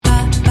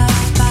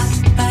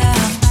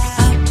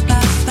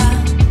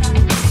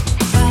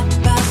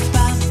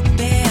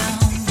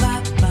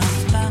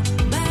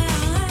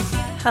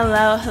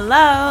Hello,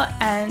 hello,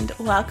 and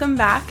welcome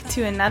back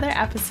to another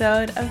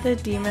episode of the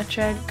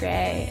Demetra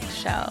Gray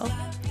Show.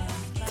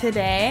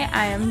 Today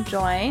I am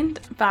joined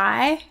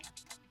by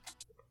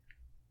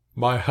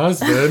my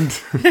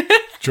husband,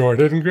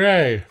 Jordan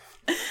Gray.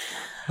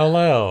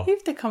 Hello. You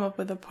have to come up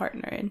with a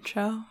partner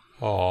intro.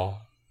 Oh,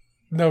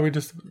 no,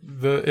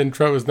 the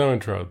intro is no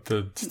intro.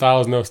 The style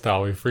is no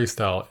style. We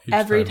freestyle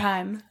every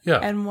time. Yeah.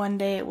 And one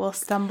day we'll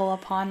stumble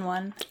upon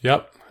one.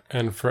 Yep.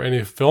 And for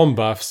any film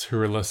buffs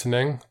who are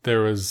listening,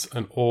 there was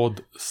it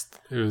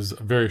was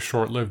a very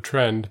short-lived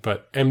trend,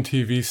 but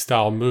MTV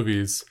style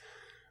movies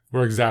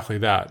were exactly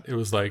that. It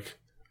was like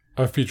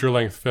a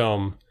feature-length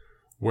film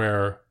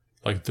where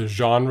like the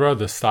genre,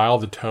 the style,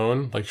 the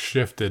tone like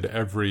shifted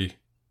every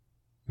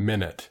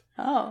minute.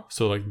 Oh.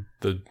 So like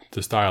the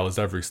style is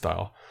every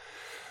style.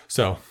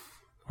 So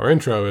our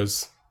intro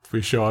is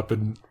we show up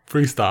in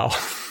freestyle.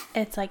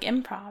 It's like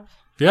improv.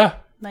 Yeah.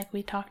 Like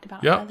we talked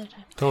about the other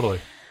time.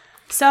 Totally.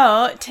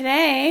 So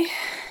today,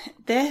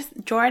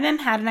 Jordan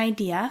had an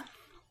idea.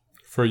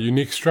 For a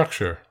unique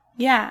structure.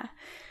 Yeah.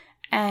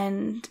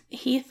 And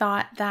he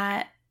thought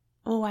that,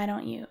 well, why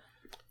don't you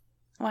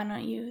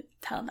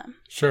tell them?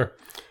 Sure.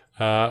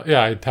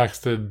 I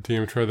texted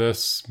Demetra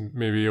this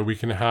maybe a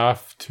week and a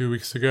half, 2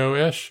 weeks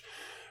ago-ish.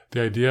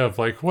 The idea of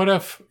like, what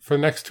if for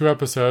the next 2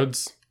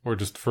 episodes, or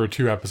just for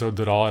 2 episodes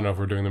at all, I don't know if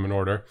we're doing them in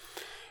order.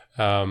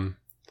 Like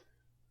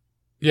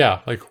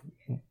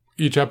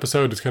each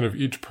episode is kind of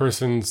each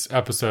person's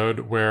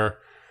episode where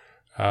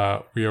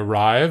we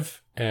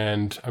arrive,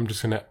 and I'm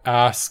just going to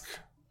ask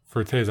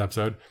for today's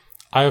episode.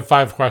 I have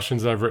 5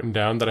 questions that I've written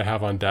down that I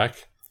have on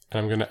deck,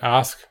 and I'm going to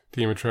ask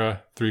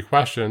Demetra 3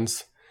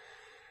 questions.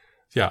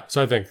 Yeah,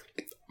 so I think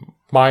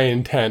my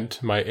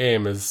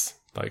aim is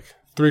like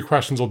 3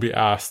 questions will be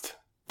asked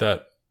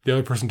that the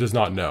other person does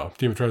not know.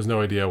 Demetra has no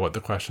idea what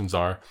the questions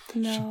are.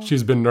 No.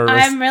 She's been nervous.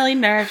 I'm really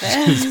nervous.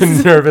 She's been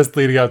nervous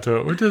leading up to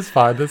it, which is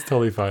fine. That's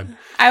totally fine.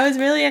 I was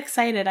really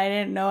excited. I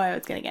didn't know I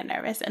was going to get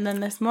nervous. And then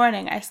this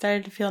morning I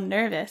started to feel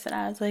nervous and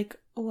I was like,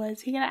 what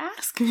is he going to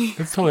ask me?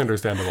 It's totally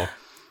understandable.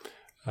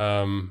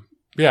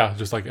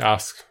 Just like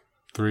ask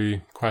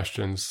 3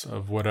 questions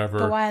of whatever.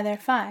 But why are there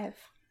 5?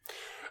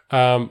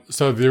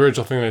 So the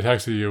original thing that I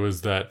texted you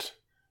was that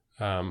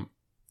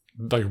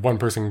like one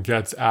person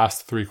gets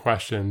asked 3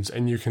 questions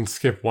and you can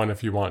skip one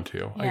if you want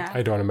to. Yeah.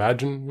 I don't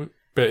imagine,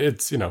 but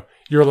it's,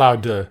 you're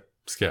allowed to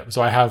skip.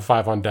 So I have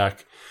 5 on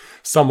deck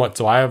somewhat.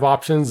 So I have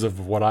options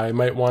of what I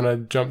might want to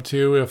jump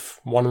to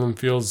if one of them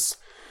feels,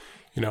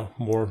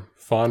 more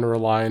fun or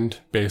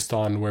aligned based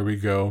on where we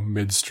go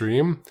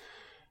midstream.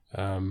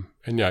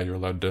 You're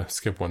allowed to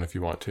skip one if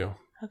you want to.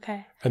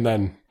 Okay. And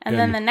then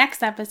the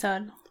next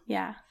episode,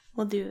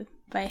 we'll do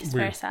vice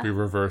versa. We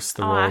reverse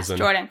the I'll roles. ask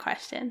Jordan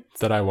questions.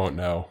 That I won't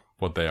know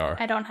what they are.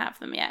 I don't have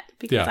them yet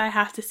because I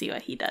have to see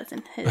what he does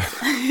in his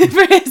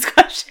for his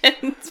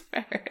questions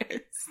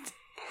first.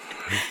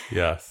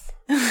 Yes.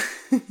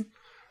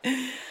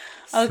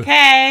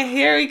 Okay,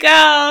 here we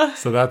go.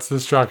 So that's the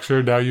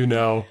structure. Now you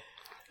know.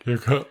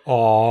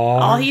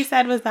 All he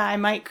said was that I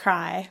might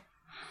cry.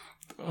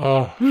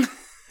 Oh.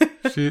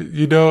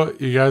 You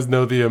guys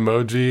know the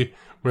emoji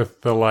with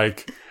the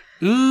like,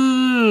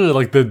 ooh,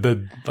 like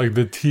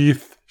the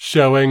teeth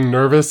showing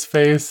nervous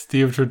face.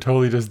 Demetra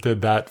totally just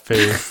did that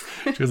face.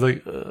 She was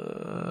like,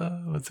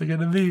 what's it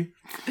gonna be?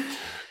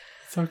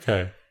 It's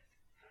okay.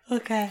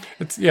 Okay.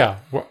 It's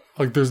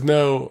like there's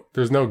no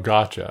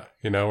gotcha.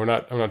 I'm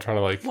not trying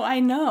to like. Well, I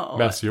know.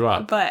 Mess you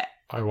up, but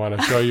I want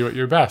to show you at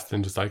your best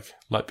and just like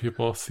let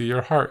people see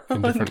your heart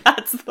in different.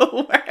 That's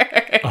the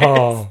worst.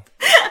 Oh.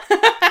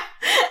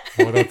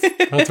 Well,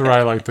 that's where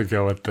I like to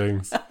go with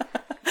things.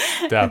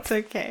 Depth.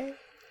 It's okay.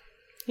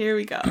 Here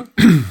we go.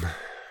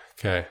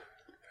 Okay.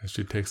 As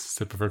she takes a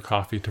sip of her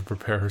coffee to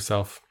prepare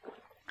herself.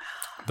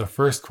 The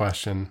first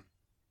question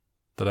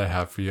that I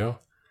have for you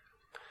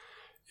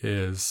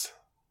is,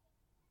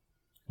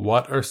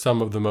 what are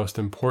some of the most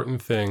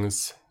important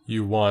things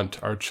you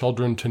want our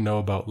children to know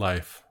about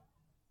life?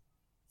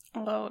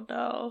 Oh,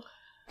 no.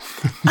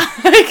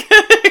 I'm going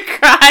to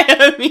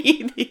cry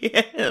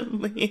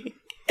immediately.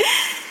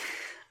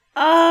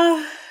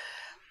 Oh,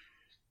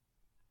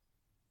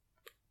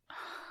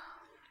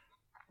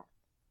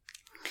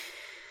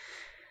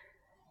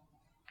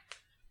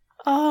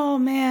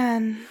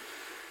 man.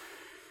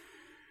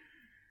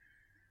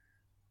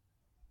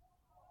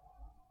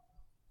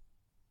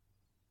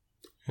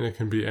 And it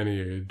can be any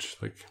age.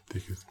 Like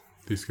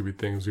these could be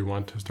things we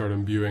want to start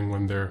imbuing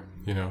when they're,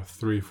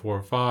 3,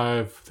 4,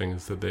 5,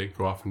 things that they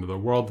go off into the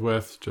world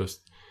with.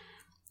 Just,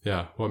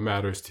 what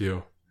matters to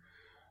you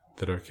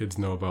that our kids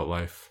know about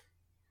life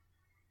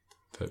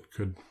that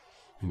could,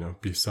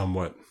 be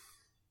somewhat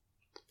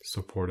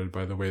supported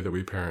by the way that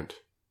we parent.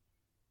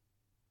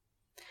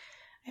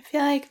 I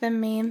feel like the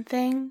main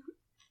thing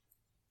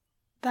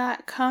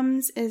that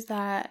comes is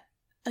that,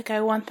 like, I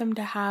want them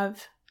to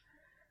have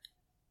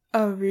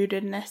a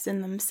rootedness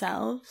in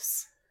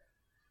themselves.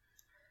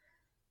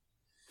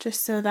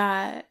 Just so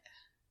that,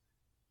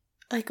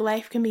 like,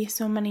 life can be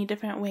so many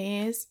different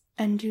ways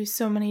and do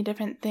so many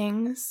different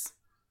things.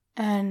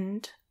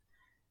 And,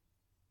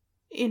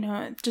 you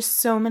know, just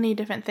so many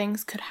different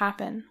things could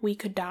happen. We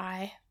could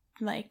die.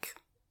 Like,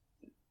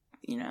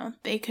 you know,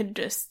 they could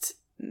just,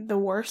 the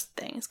worst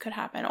things could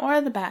happen,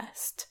 or the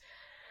best.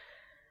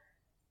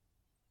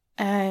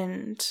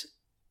 And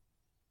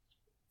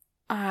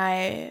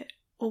I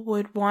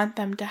would want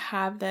them to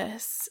have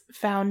this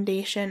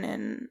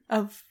foundation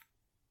of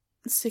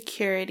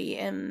security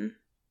in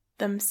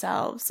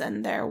themselves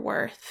and their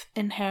worth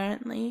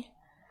inherently,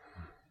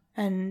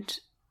 and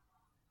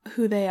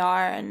who they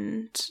are,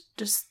 and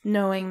just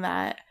knowing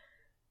that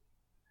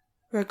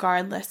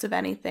regardless of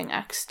anything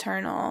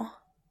external,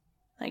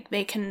 like,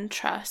 they can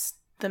trust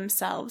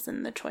themselves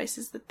and the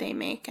choices that they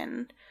make,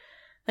 and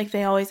like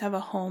they always have a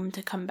home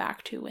to come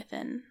back to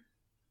within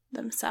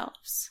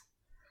themselves.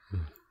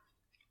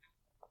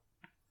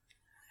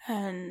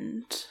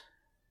 And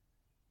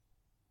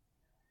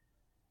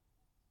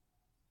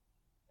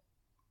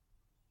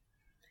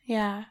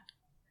yeah,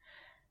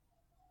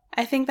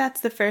 I think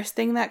that's the first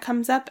thing that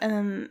comes up, and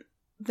then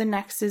the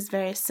next is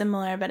very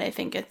similar, but I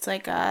think it's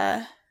like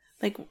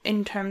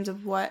in terms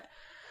of what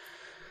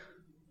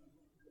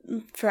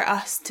for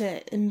us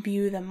to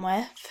imbue them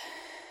with.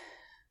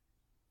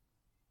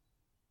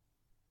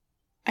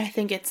 I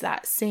think it's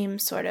that same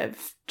sort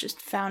of just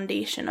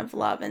foundation of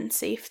love and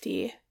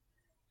safety.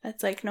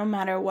 That's like, no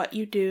matter what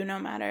you do, no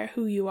matter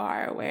who you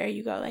are or where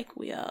you go,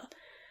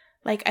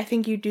 like, I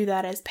think you do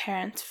that as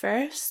parents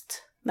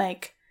first.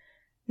 Like,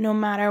 no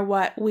matter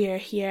what, we're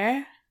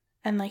here.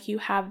 And like, you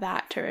have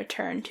that to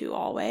return to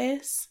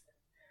always.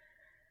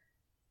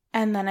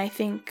 And then I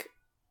think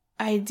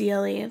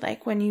ideally,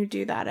 like, when you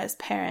do that as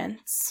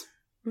parents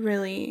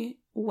really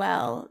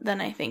well, then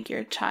I think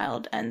your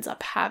child ends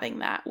up having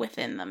that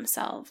within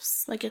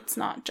themselves. Like, it's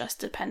not just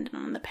dependent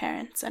on the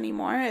parents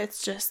anymore.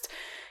 It's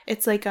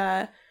like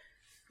a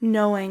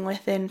knowing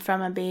within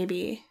from a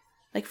baby,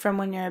 like from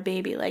when you're a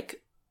baby,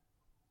 like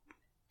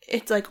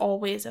it's like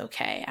always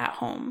okay at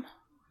home.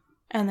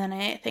 And then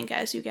I think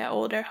as you get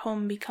older,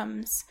 home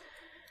becomes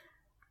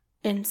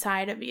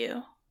inside of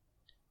you.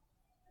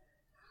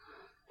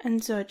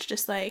 And so it's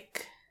just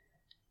like,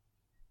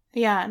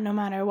 yeah, no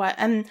matter what.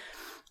 And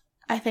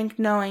I think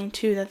knowing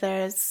too that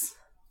there's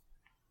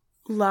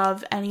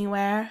love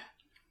anywhere,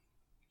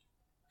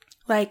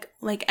 like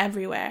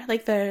everywhere.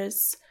 Like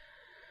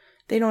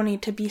they don't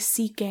need to be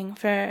seeking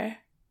to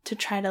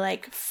try to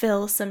like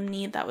fill some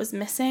need that was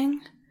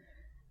missing.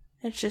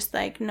 It's just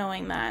like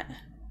knowing that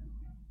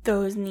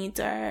those needs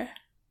are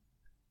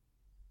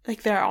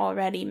like they're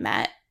already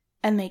met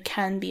and they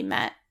can be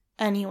met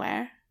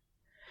anywhere.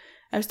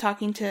 I was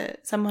talking to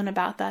someone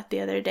about that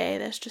the other day.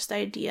 There's just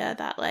idea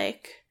that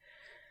like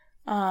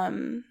I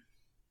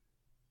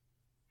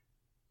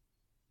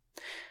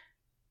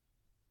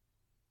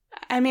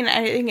mean,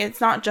 I think it's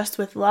not just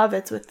with love,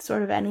 it's with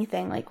sort of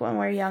anything. Like when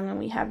we're young and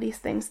we have these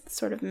things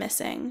sort of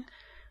missing,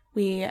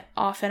 we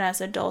often as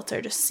adults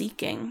are just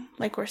seeking,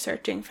 like we're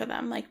searching for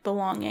them, like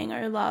belonging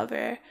or love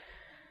or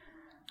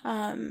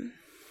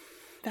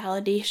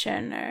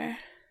validation or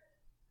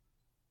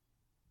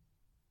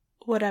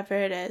whatever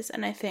it is.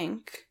 And I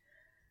think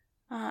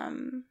I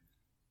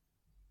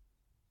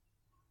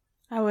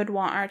would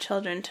want our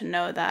children to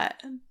know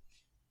that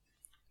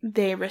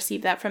they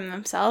receive that from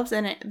themselves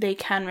and they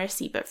can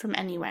receive it from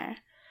anywhere.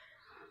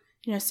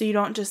 You know, so you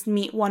don't just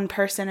meet one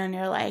person and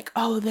you're like,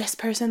 oh, this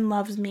person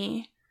loves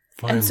me.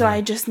 Finally. And so I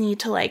just need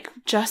to like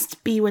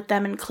just be with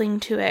them and cling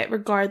to it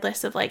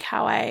regardless of like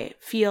how I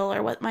feel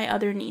or what my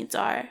other needs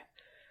are.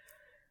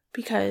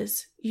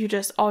 Because you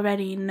just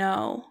already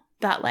know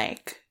that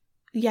like,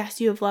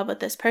 yes, you have love with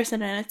this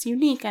person and it's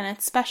unique and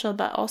it's special,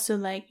 but also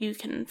like you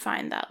can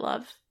find that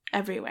love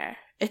everywhere.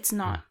 It's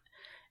not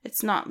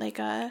like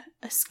a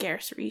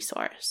scarce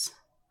resource.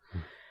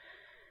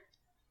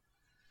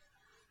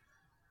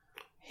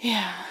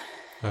 Yeah.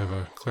 I have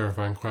a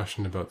clarifying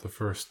question about the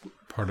first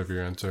part of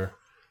your answer.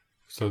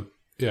 So,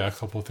 yeah, a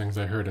couple of things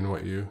I heard in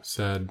what you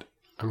said.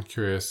 I'm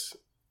curious.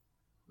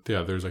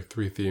 Yeah, there's like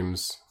 3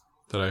 themes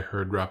that I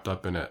heard wrapped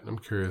up in it. I'm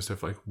curious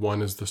if like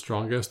one is the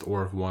strongest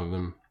or if one of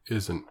them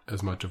isn't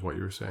as much of what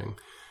you were saying.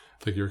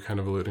 Like you were kind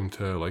of alluding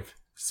to like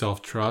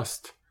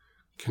self-trust,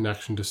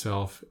 connection to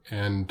self,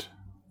 and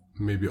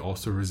maybe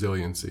also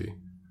resiliency.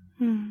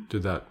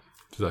 Does that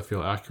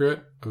feel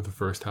accurate of the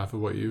first half of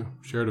what you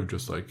shared, of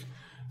just like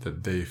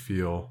that they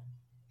feel,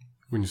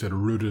 when you said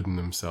rooted in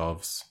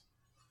themselves,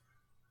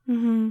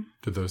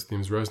 did those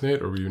themes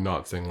resonate, or were you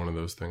not saying one of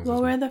those things?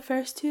 What were the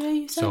first 2 that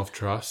you said?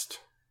 Self-trust,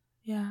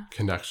 yeah,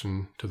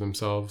 connection to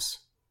themselves,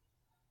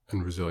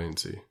 and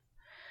resiliency.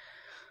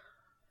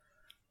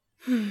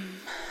 I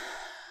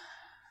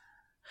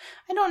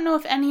don't know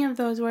if any of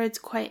those words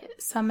quite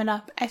sum it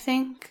up. I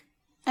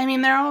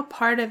mean, they're all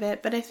part of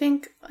it, but I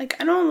think,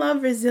 like, I don't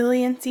love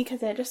resiliency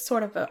because it just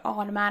sort of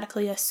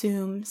automatically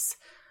assumes,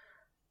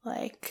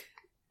 like,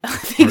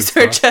 things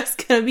are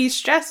just going to be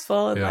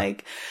stressful. And,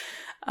 like,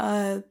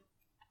 and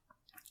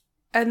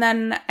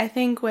then I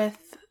think with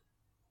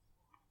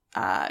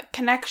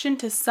connection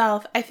to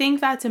self, I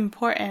think that's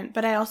important,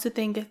 but I also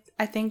think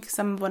I think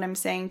some of what I'm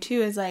saying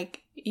too is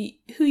like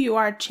who you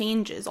are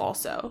changes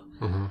also.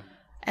 Mm-hmm.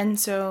 And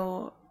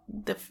so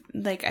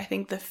I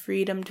think the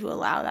freedom to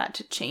allow that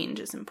to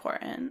change is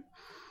important.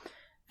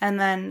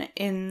 And then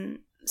in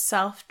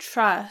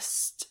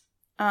self-trust,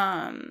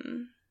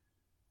 that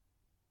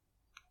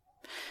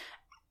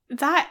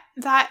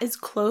is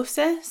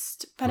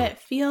closest, but it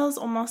feels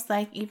almost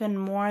like even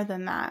more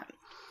than that.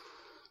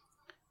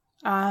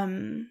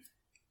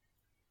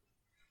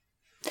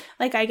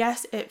 Like, I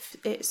guess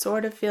it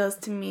sort of feels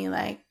to me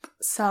like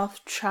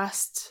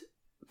self-trust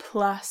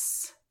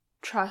plus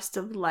trust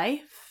of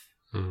life,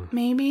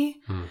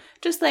 maybe.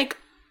 Just like,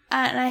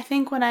 and I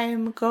think what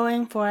I'm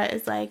going for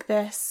is like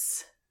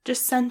this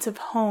just sense of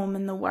home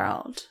in the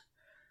world.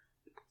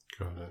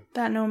 Got it.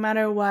 That no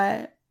matter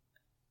what,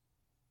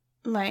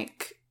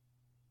 like,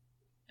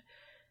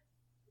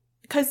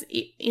 because,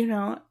 you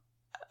know,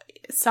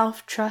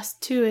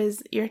 self-trust too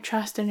is your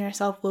trust in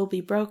yourself will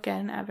be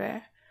broken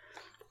ever.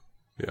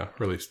 Yeah,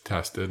 or at least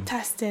tested.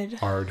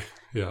 Hard,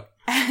 yeah.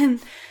 And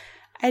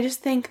I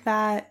just think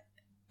that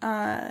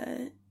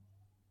I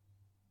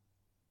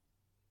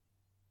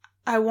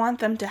want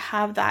them to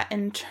have that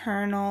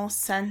internal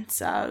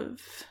sense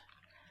of,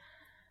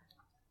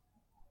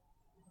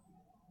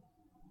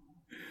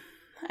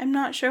 I'm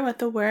not sure what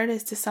the word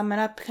is to sum it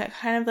up,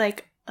 kind of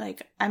like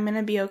I'm going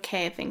to be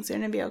okay, things are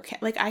going to be okay.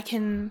 Like I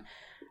can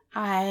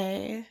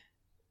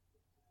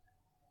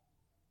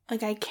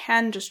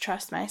just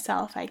trust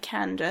myself. I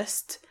can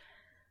just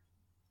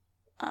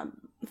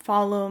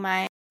follow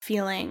my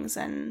feelings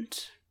and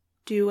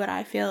do what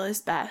I feel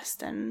is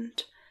best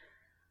and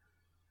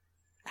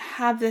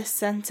have this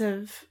sense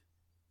of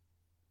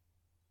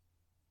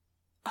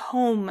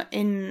home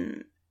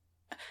in,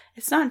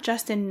 it's not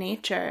just in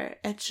nature,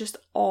 it's just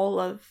all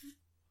of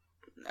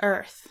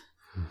Earth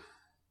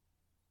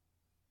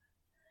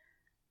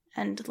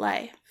and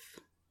life.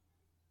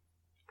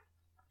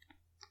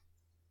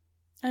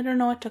 I don't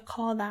know what to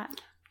call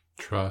that.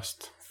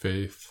 Trust,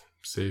 Faith,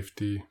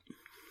 safety.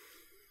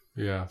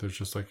 Yeah, there's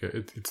just like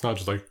it's not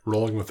just like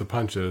rolling with the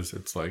punches.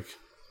 It's like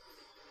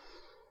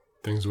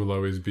things will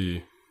always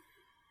be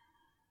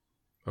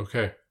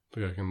okay.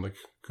 Like I can like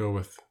go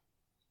with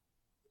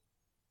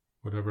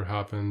whatever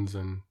happens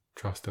and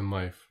trust in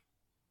life.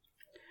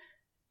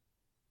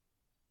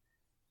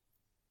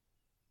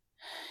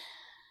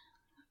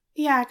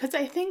 Yeah, because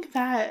I think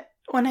that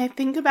when I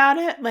think about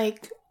it,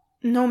 like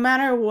no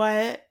matter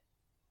what,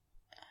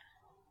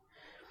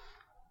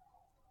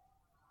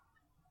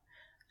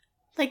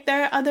 like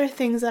there are other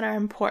things that are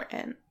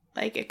important,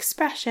 like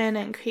expression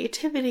and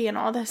creativity and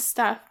all this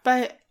stuff.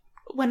 But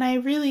when I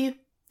really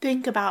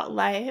think about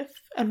life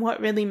and what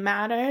really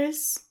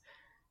matters,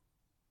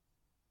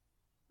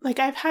 like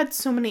I've had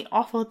so many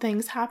awful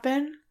things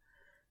happen.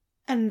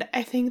 And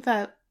I think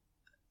that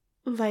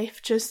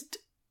life just,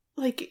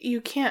 like you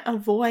can't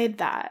avoid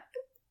that,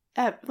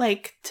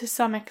 like to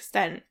some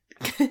extent.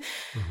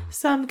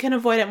 Some can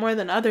avoid it more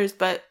than others,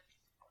 but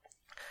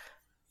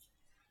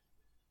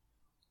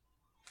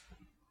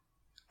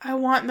I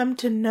want them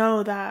to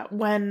know that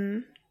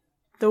when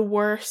the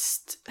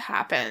worst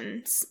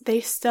happens,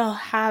 they still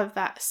have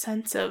that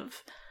sense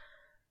of,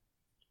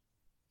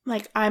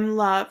 like, I'm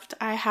loved,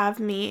 I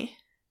have me,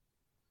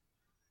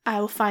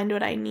 I will find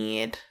what I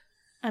need,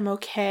 I'm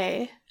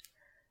okay.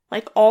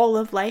 Like, all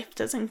of life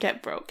doesn't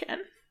get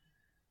broken.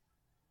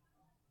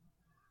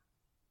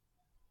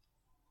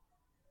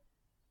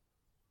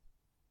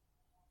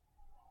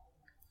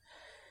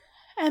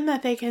 And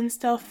that they can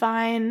still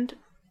find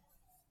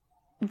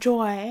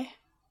joy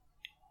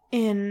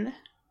in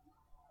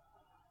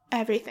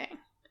everything.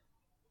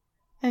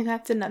 I think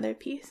that's another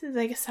piece. It's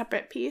like a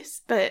separate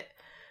piece, but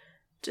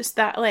just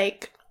that,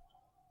 like,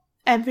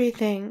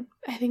 everything,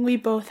 I think we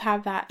both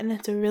have that, and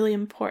it's a really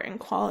important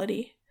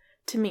quality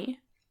to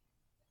me,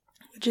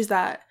 which is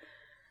that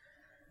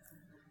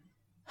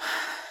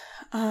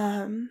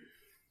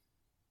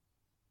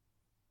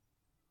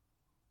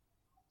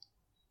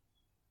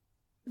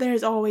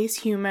there's always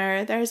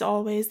humor, there's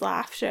always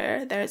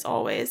laughter, there's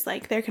always,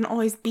 like, there can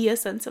always be a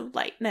sense of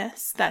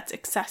lightness that's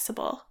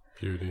accessible.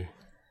 Beauty.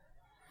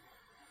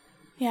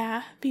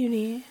 Yeah,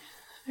 beauty.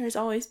 There's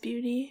always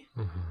beauty.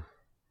 Mm-hmm.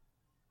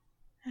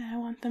 And I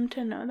want them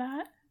to know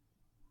that.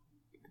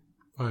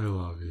 I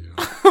love you.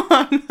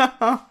 Oh, no.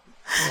 Oh,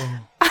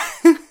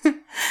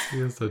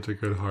 you have such a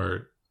good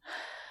heart.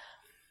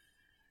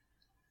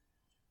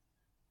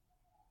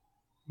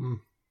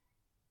 Mm.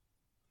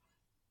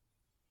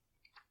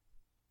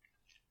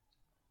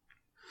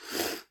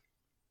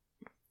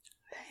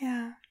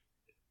 Yeah.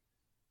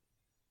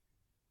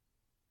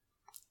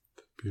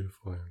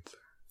 Beautiful answer.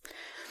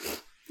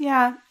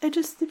 Yeah, it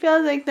just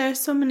feels like there's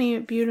so many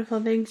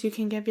beautiful things you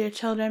can give your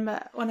children,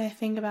 but when I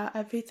think about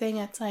everything,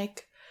 it's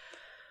like,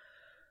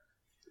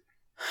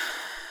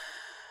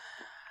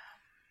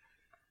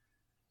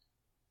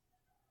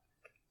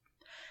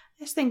 I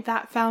just think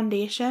that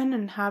foundation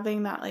and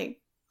having that,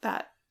 like,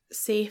 that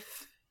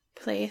safe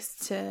place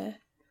to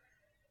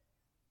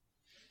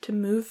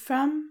move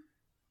from,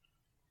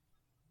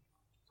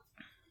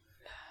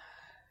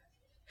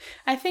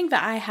 I think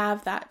that I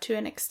have that to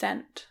an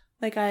extent.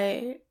 Like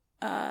I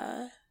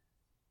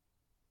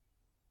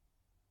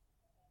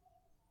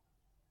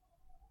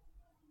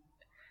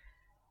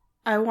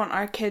want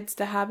our kids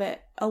to have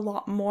it a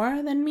lot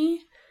more than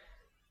me,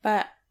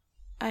 but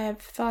I have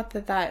thought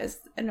that that is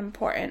an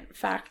important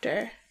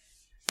factor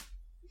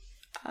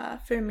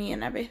for me,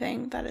 and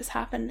everything that has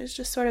happened is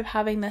just sort of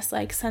having this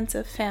like sense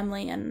of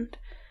family and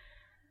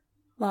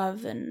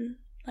love, and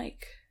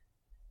like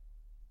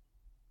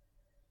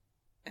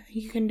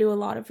you can do a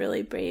lot of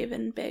really brave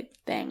and big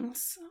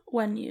things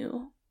when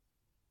you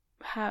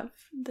have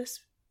this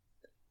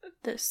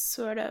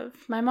sort of,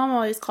 my mom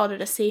always called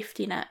it a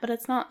safety net, but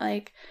it's not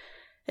like,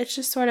 it's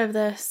just sort of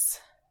this,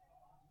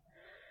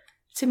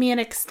 to me it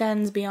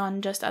extends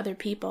beyond just other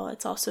people.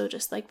 It's also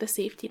just like the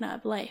safety net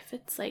of life.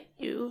 It's like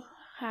you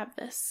have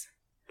this,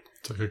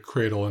 it's like a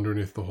cradle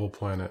underneath the whole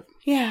planet.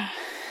 Yeah,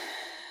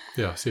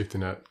 safety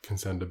net can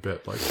sound a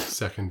bit like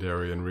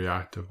secondary and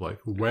reactive, like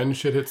when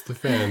shit hits the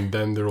fan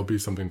then there'll be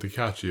something to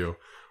catch you,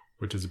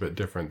 which is a bit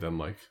different than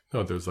like,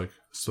 no, there's like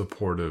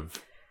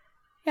supportive.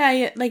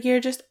 Like you're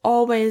just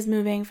always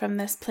moving from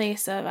this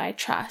place of I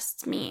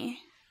trust me,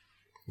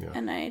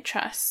 and I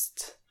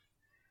trust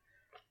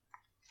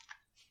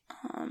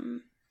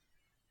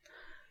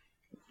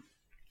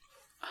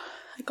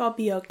like I'll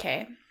be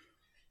okay,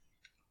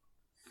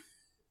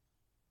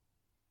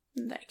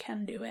 and I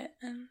can do it,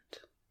 and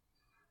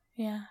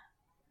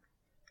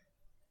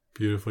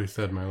Beautifully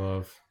said, my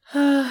love.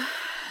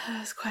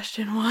 That's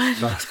question one.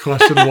 That's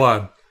question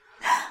one.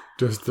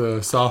 Just a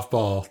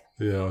softball,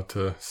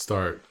 to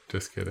start.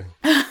 Just kidding.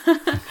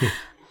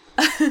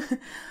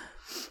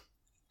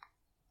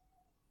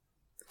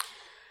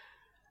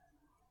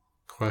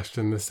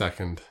 Question the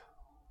second.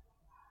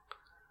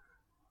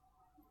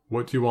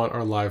 What do you want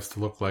our lives to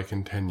look like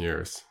in 10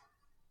 years?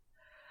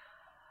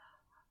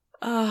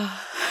 Wow.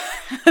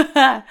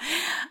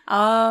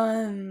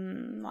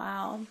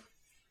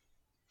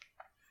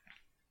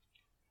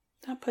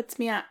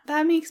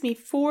 That makes me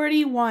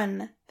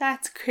 41.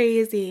 That's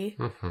crazy.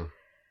 Mm-hmm.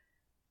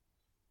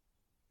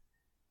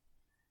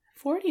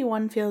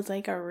 41 feels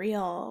like a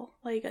real,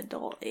 like,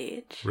 adult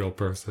age. Real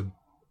person.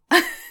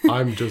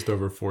 I'm just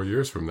over 4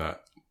 years from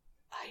that.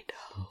 I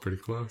know. I'm pretty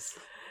close.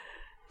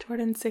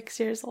 Jordan's 6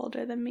 years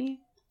older than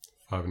me.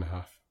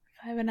 5.5.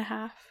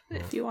 5.5,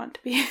 if you want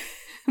to be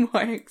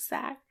more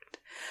exact.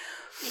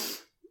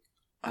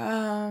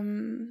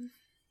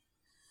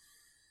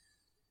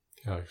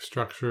 Like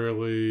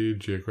structurally,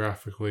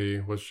 geographically,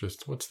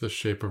 what's the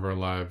shape of our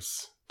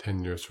lives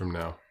 10 years from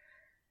now?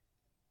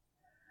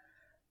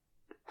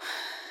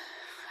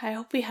 I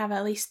hope we have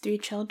at least 3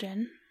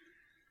 children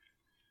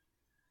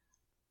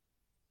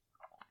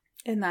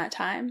in that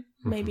time,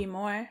 maybe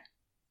more.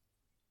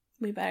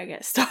 We better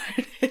get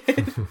started.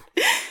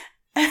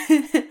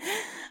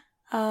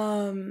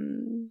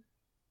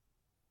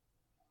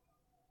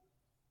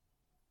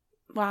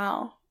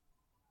 Wow.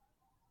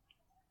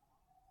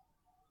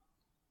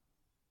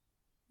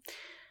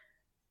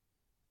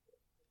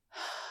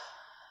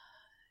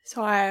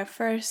 So our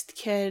first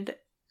kid,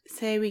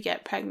 say we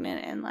get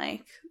pregnant and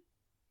like,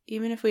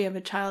 even if we have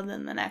a child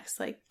in the next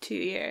like 2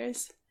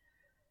 years,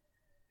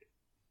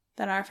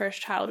 then our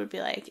first child would be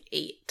like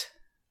 8.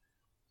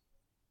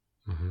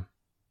 Mm-hmm.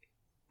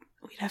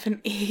 We'd have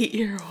an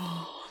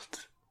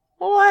 8-year-old.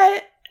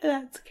 What?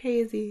 That's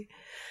crazy.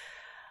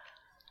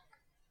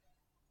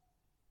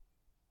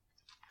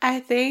 I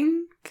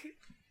think,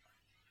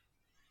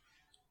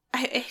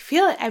 I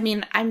feel like, I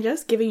mean, I'm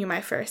just giving you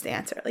my first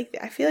answer. Like,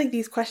 I feel like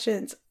these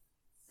questions,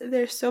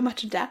 there's so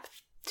much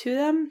depth to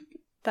them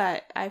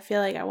that I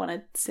feel like I want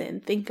to sit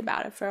and think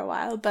about it for a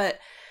while. But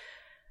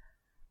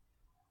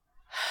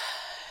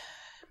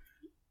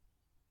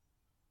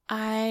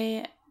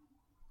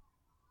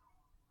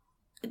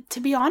to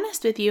be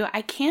honest with you,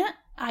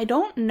 I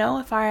don't know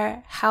if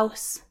our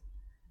house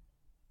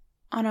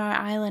on our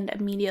island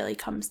immediately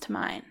comes to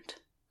mind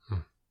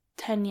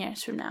 10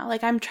 years from now.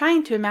 Like, I'm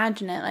trying to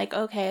imagine it like,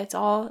 okay, it's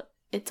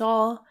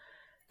all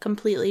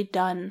completely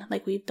done.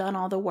 Like, we've done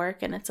all the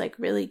work and it's like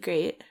really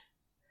great.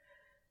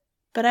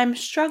 But I'm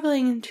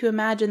struggling to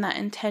imagine that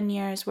in 10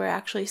 years we're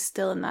actually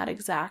still in that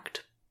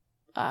exact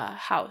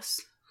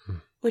house,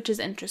 which is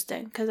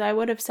interesting because I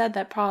would have said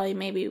that probably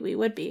maybe we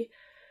would be.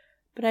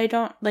 But I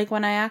don't, like,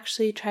 when I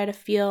actually try to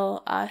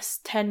feel us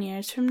 10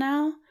 years from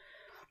now,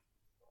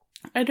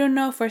 I don't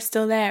know if we're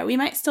still there. We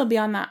might still be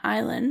on that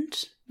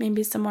island,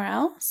 maybe somewhere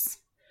else,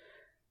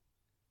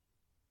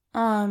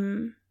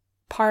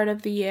 part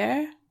of the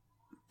year,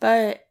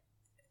 but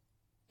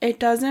it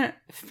doesn't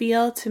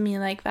feel to me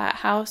like that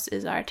house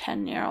is our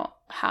 10-year-old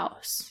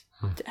house,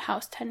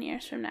 house 10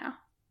 years from now.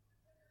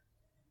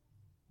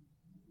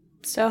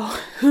 So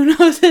who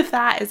knows if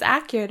that is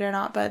accurate or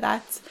not, but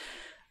that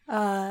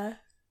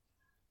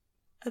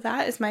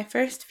is my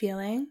first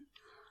feeling.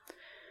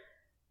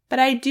 But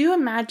I do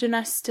imagine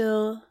us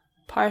still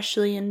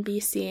partially in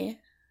BC,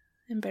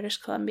 in British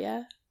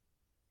Columbia,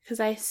 because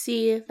I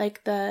see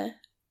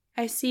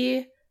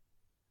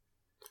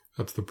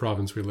That's the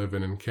province we live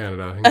in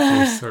Canada. I think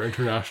that's our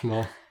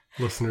international.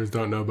 Listeners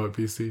don't know about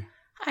BC.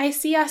 I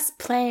see us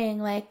playing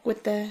like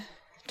with the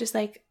just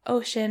like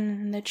ocean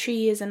and the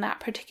trees and that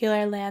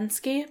particular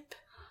landscape.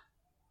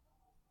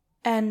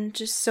 And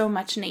just so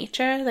much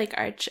nature, like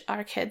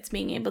our kids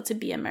being able to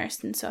be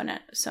immersed in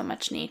so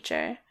much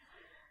nature.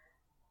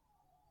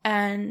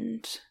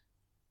 And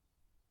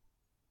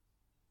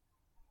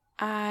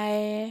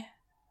I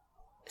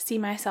see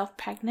myself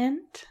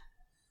pregnant.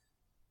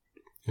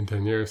 In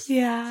 10 years?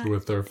 Yeah. So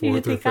with their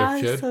fourth or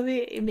fifth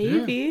kid?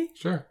 Maybe. Yeah,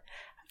 sure.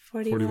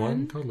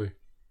 41, totally.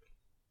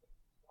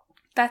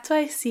 That's what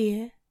I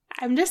see.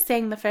 I'm just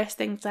saying the first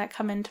things that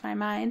come into my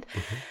mind.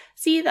 Mm-hmm.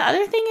 See, the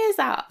other thing is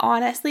that,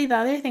 honestly, the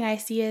other thing I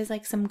see is,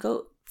 like, some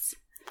goats.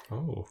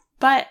 Oh.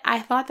 But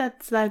I thought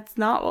that's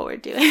not what we're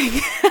doing.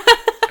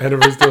 And if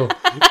we're still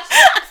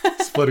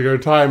splitting our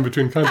time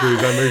between countries,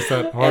 that makes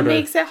that harder. It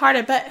makes it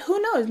harder. But who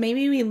knows?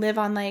 Maybe we live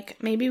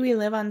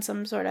on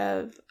some sort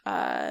of,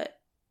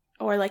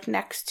 or, like,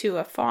 next to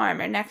a farm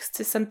or next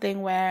to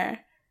something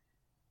where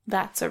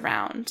that's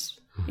around.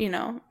 You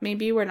know,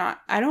 maybe we're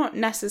not. I don't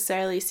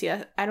necessarily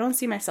I don't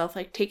see myself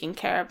like taking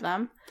care of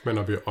them. Might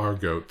not be our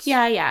goats.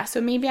 Yeah. So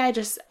maybe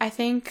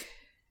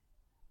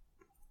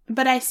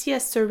but I see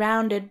us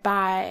surrounded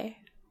by.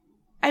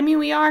 I mean,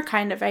 we are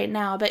kind of right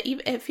now, but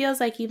it feels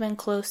like even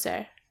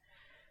closer.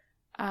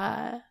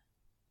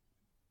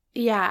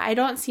 Yeah, I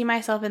don't see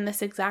myself in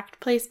this exact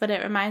place, but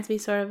it reminds me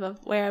sort of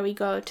where we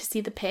go to see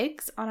the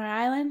pigs on our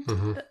island.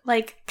 Mm-hmm.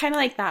 Like, kind of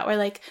like that, where,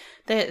 like,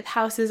 the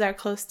houses are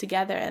close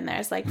together and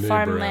there's, like,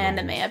 farmland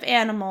and they have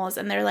animals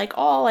and they're, like,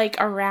 all, like,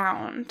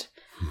 around.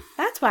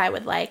 That's what I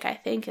would like, I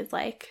think, is,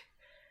 like,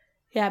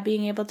 yeah,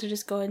 being able to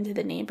just go into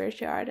the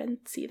neighbor's yard and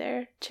see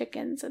their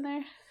chickens and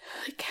their,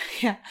 like,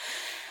 yeah.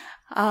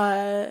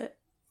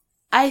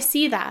 I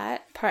see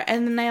that part.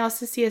 And then I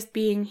also see us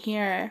being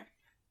here,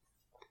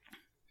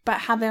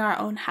 but having our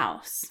own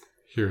house.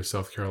 Here,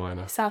 South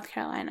Carolina.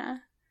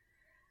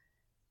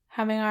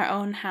 Having our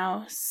own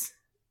house.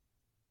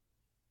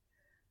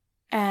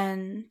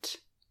 And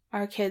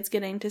our kids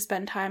getting to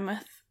spend time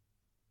with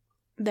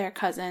their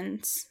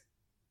cousins.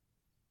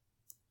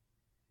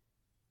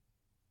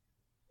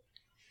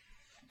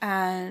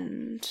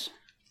 And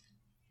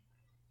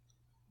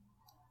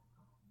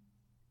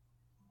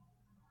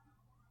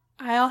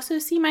I also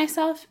see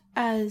myself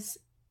as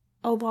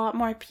a lot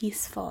more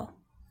peaceful.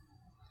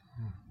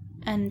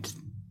 And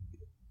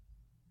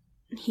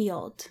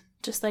healed.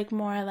 Just like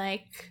more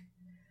like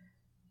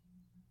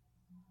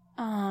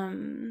I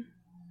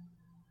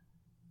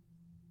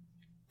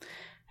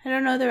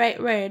don't know the right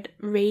word,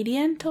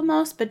 radiant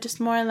almost, but just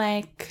more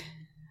like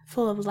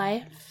full of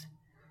life.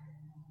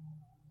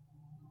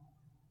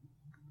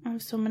 I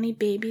have so many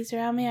babies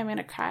around me, I'm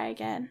gonna cry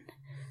again.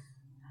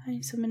 I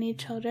have so many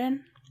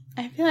children.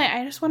 I feel like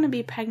I just want to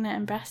be pregnant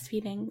and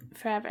breastfeeding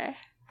forever.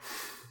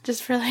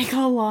 Just for like a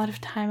lot of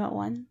time at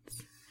once.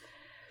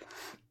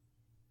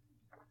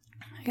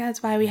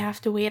 That's why we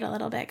have to wait a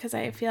little bit, because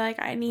I feel like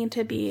I need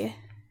to be...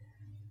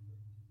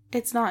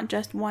 It's not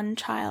just one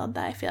child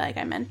that I feel like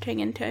I'm entering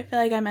into. I feel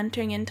like I'm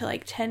entering into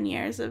like 10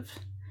 years of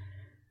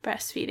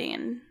breastfeeding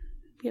and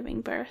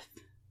giving birth.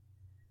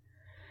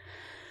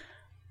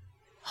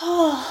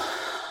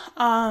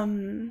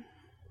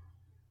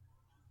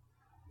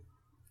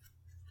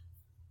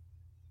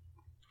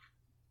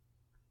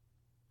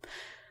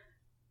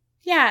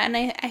 Yeah, and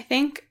I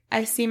think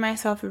I see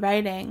myself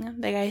writing.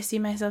 Like, I see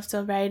myself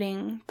still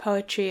writing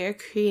poetry or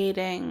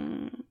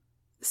creating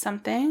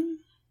something.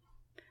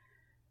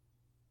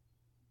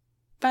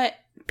 But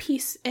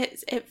peace,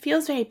 it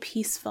feels very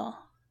peaceful.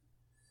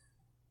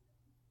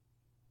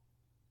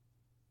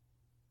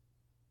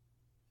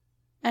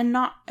 And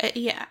not,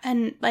 yeah,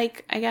 and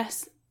like, I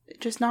guess,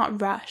 just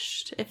not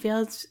rushed. It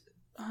feels,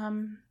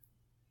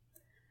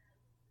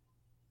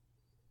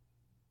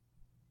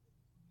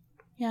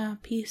 yeah,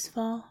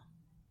 peaceful.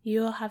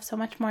 You will have so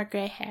much more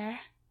gray hair.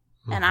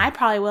 Mm-hmm. And I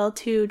probably will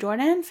too.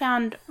 Jordan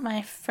found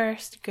my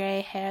first gray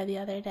hair the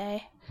other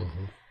day.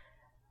 Mm-hmm.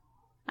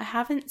 I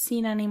haven't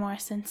seen any more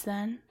since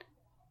then.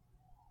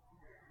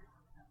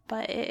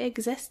 But it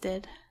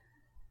existed.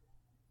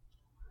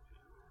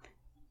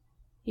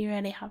 You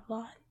already have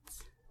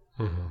lots.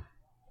 Mm-hmm.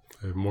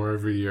 I have more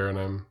every year and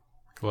I'm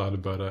glad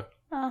about it.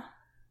 Oh.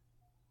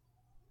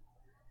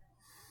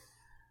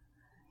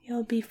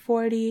 You'll be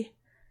 47.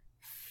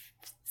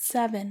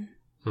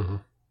 Mm-hmm.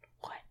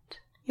 What?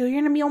 You're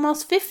going to be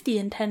almost 50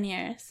 in 10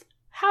 years.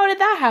 How did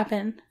that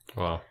happen?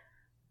 Wow.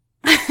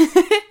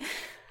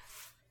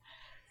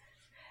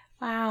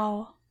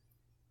 Wow.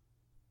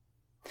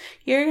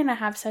 You're going to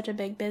have such a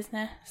big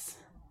business.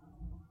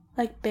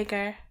 Like,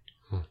 bigger.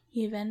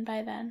 Even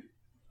by then.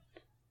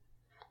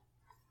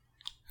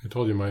 I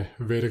told you my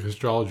Vedic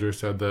astrologer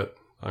said that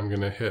I'm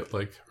going to hit,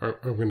 like, or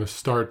I'm going to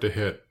start to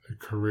hit a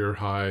career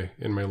high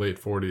in my late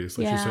 40s.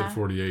 Like, yeah. She said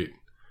 48.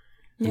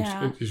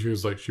 And she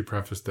was like, she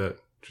prefaced it.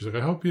 She's like,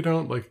 I hope you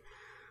don't, like,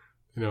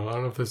 you know, I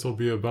don't know if this will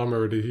be a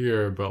bummer to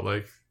hear, but,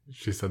 like,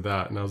 she said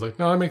that. And I was like,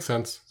 no, that makes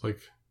sense. Like,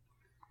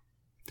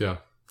 yeah,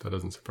 that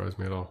doesn't surprise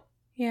me at all.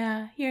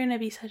 Yeah, you're going to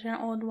be such an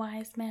old,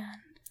 wise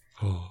man.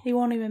 You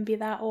won't even be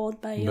that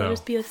old, but you'll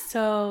just be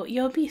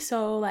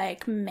so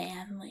like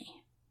manly.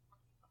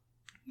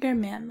 You're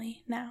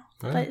manly now.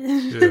 But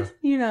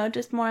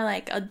just more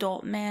like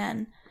adult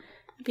man.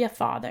 Be a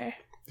father.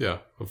 Yeah,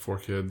 with 4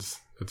 kids.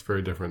 It's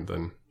very different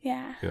than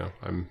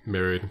I'm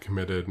married and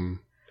committed and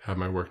have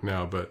my work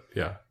now, but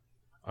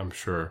I'm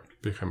sure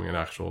becoming an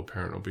actual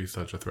parent will be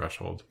such a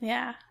threshold.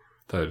 Yeah.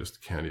 That I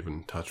just can't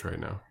even touch right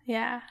now.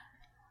 Yeah.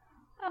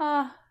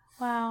 Oh,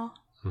 wow.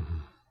 Mm-hmm.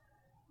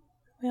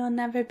 We'll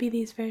never be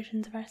these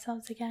versions of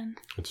ourselves again.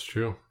 It's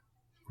true.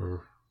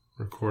 We're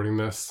recording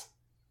this.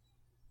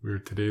 We're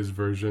today's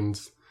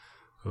versions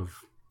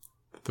of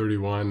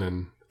 31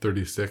 and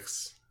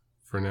 36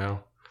 for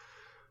now.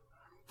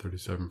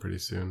 37 pretty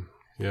soon.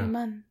 Yeah. 2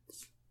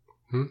 months.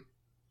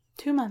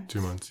 2 months.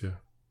 2 months, yeah.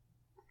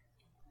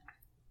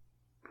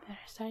 Better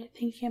start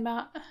thinking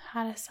about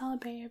how to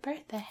celebrate your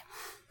birthday.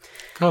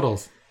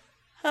 Cuddles.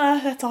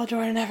 That's all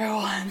Jordan ever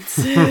wants.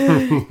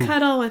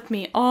 Cuddle with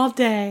me all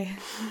day.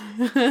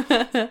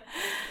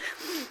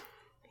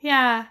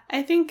 Yeah,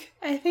 I think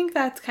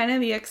that's kind of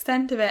the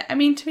extent of it. I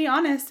mean, to be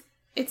honest,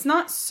 it's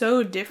not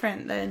so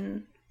different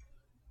than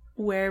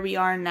where we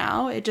are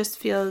now. It just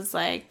feels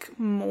like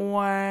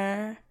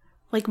more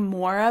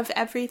of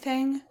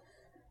everything,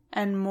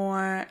 and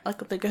more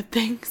like the good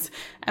things,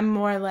 and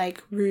more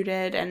like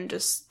rooted and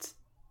just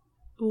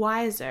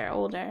wiser,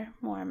 older,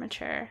 more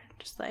mature,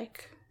 just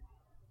like.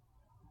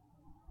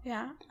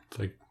 Yeah. It's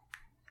like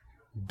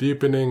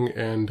deepening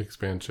and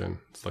expansion.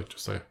 It's like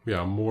just like,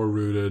 more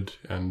rooted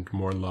and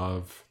more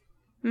love.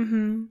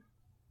 Mm-hmm.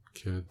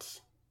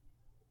 Kids.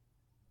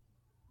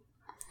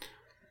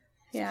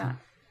 Yeah.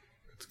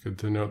 It's good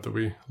to note that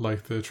we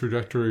like the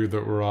trajectory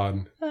that we're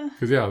on.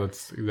 Because,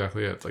 that's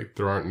exactly it. It's like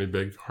there aren't any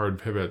big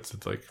hard pivots.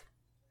 It's like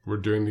we're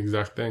doing the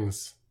exact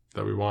things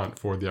that we want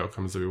for the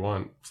outcomes that we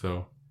want.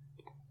 So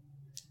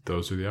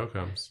those are the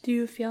outcomes. Do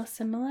you feel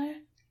similar?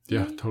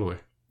 Yeah, totally.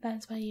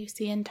 That's what you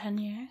see in 10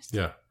 years?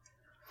 Yeah.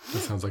 That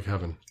sounds like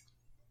heaven.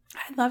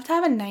 I'd love to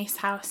have a nice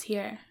house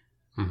here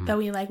that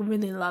we like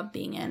really love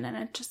being in. And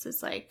it just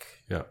is like...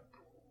 Yeah.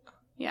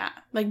 Yeah.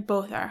 Like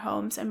both our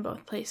homes and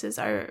both places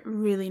are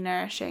really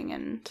nourishing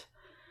and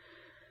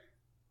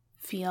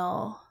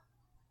feel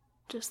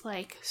just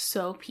like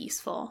so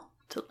peaceful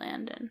to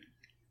land in.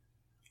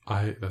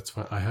 That's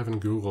fine. I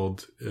haven't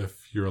Googled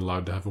if you're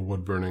allowed to have a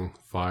wood-burning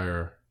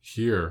fire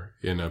here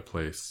in a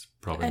place.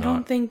 Probably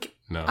not.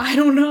 I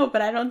don't know,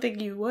 but I don't think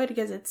you would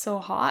because it's so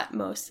hot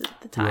most of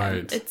the time.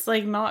 Right. It's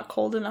like not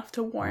cold enough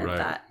to warrant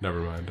that. Never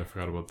mind. I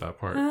forgot about that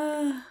part.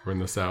 We're in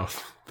the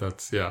South.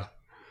 That's,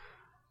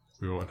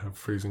 we won't have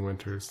freezing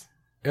winters.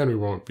 And we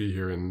won't be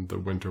here in the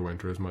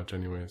winter as much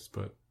anyways.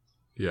 But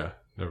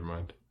never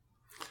mind.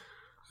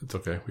 It's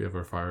okay. We have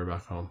our fire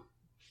back home.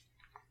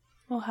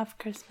 We'll have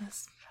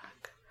Christmas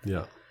back.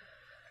 Yeah.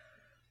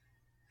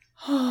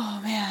 Oh,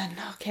 man.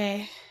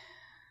 Okay.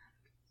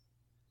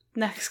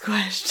 Next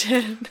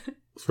question.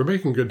 So we're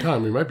making good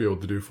time. We might be able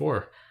to do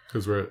 4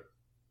 because we're at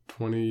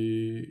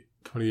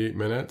 28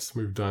 minutes.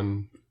 We've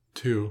done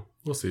 2.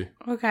 We'll see.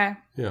 Okay.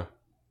 Yeah.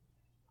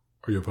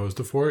 Are you opposed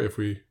to 4 if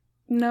we...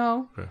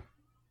 No. Okay.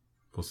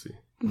 We'll see.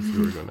 We'll see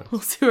where we go next.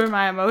 We'll see where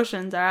my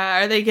emotions are.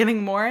 Are they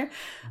getting more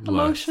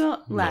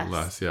emotional? Less. No,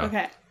 less, yeah.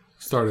 Okay.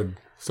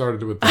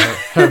 Started with the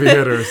heavy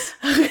hitters.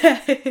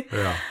 Okay.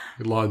 Yeah.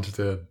 We launched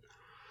in.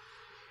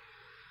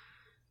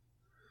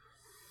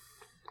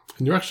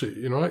 And you actually,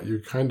 you know what? You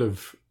kind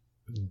of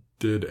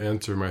did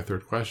answer my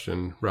third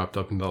question wrapped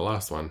up in that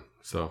last one.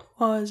 So,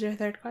 what was your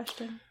third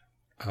question?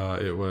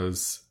 It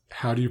was,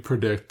 how do you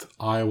predict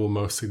I will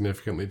most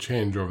significantly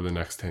change over the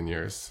next 10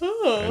 years?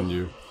 Oh.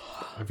 And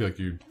I feel like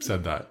you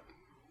said that.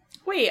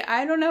 Wait,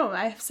 I don't know.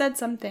 I've said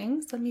some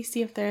things. Let me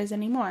see if there is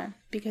any more.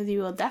 Because you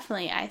will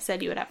definitely, I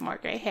said you would have more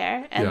gray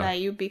hair and that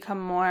you become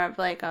more of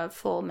like a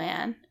full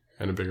man.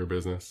 And a bigger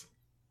business.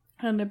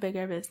 And a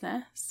bigger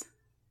business.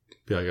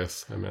 Yeah, I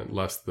guess I meant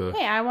less the...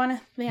 Hey, I want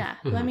to... Yeah,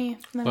 let me...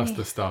 Less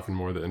the stuff and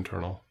more the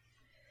internal.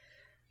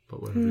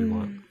 But whatever you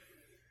want.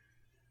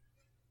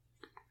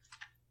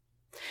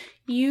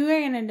 You are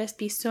going to just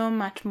be so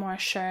much more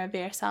sure of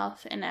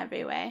yourself in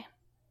every way.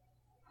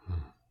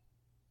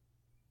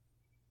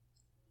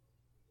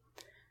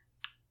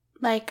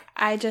 Like,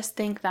 I just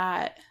think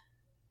that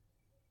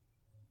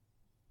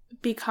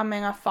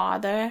becoming a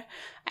father,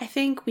 I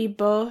think we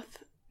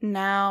both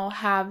now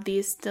have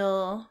these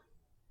still...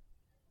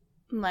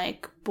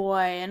 like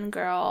boy and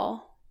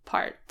girl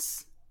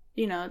parts,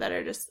 that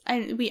are just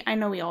I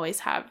know we always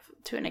have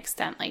to an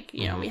extent, like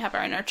we have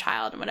our inner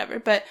child and whatever,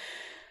 but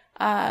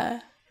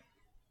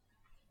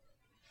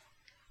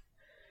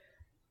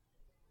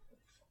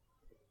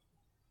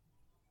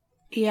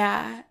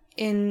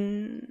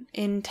in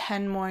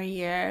 10 more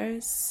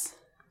years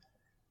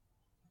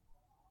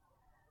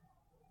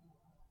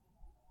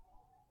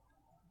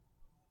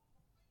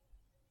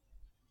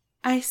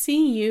I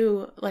see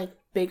you like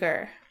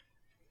bigger.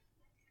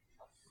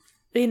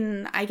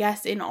 In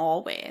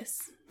all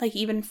ways. Like,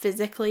 even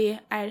physically,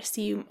 I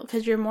see you,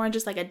 because you're more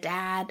just like a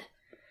dad,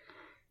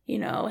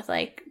 with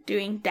like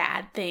doing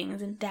dad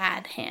things and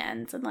dad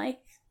hands and like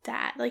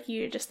dad. Like,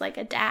 you're just like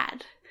a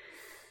dad.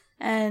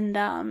 And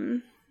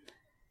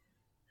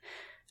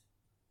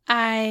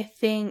I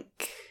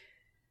think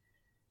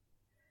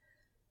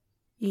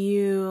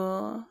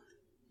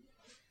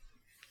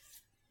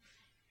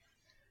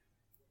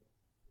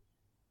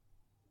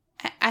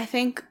I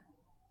think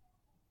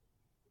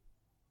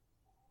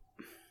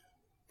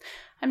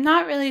I'm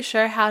not really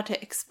sure how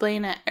to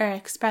explain it or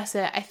express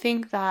it. I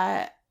think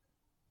that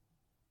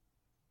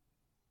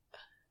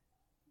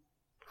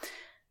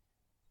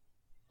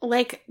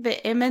like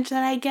the image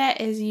that I get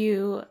is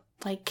you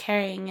like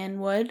carrying in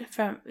wood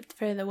for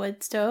the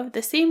wood stove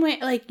the same way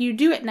like you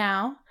do it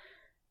now,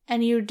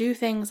 and you do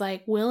things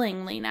like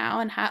willingly now,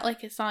 and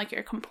like it's not like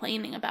you're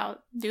complaining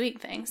about doing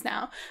things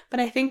now, but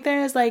I think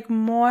there's like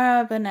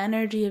more of an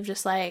energy of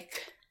just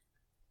like,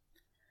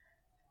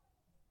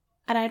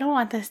 and I don't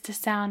want this to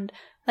sound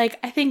like,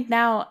 I think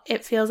now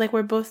it feels like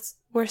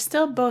we're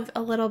still both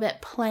a little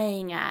bit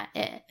playing at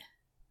it.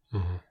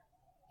 Mm-hmm.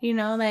 You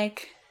know,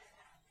 like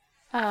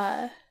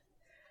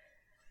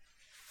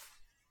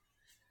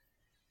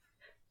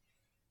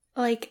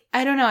like,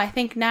 I don't know, I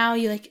think now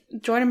you like,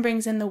 Jordan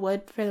brings in the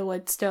wood for the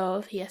wood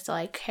stove. He has to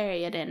like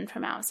carry it in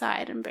from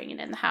outside and bring it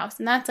in the house.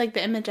 And that's like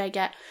the image I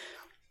get.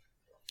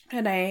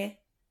 And I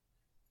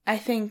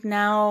think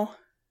now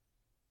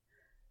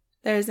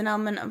there's an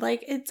element of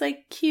like, it's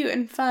like cute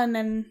and fun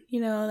and, you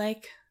know,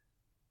 like,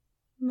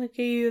 look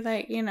at you,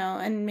 like, you know,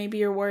 and maybe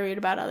you're worried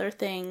about other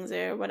things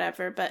or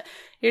whatever. But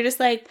you're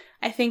just like,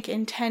 I think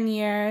in 10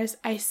 years,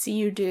 I see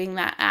you doing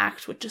that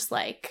act, which is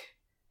like,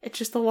 it's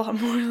just a lot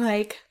more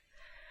like,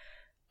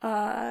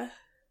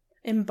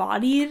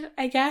 embodied,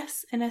 I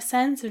guess, in a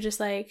sense of just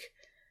like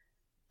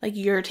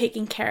you're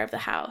taking care of the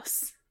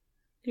house.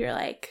 You're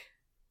like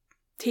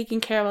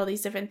taking care of all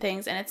these different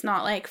things, and it's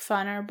not like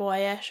fun or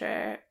boyish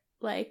or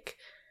like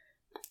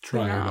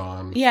trying it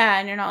on. Yeah,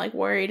 and you're not like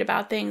worried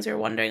about things or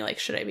wondering like,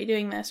 should I be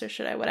doing this or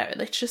should I whatever.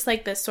 Like, it's just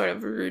like this sort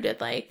of rooted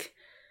like,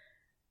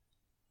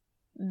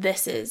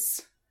 this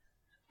is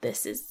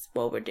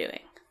what we're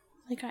doing.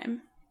 Like,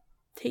 I'm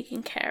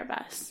taking care of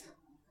us.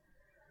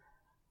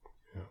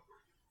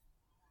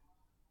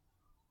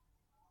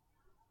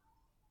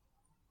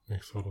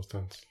 Makes total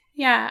sense.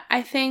 Yeah,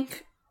 I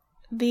think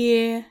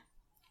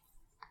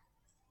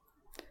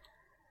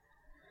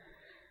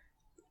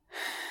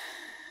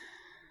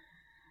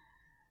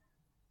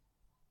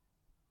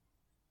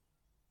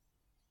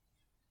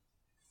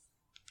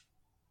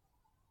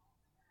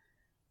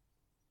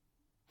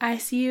I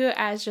see you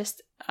as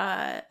just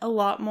a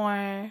lot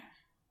more,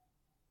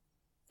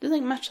 just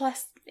like much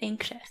less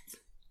anxious.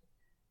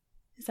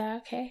 Is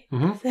that okay?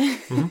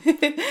 Mm-hmm.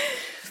 Mm-hmm.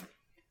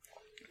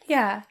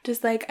 Yeah,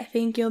 just like I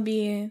think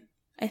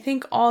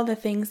all the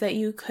things that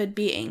you could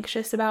be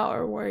anxious about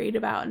or worried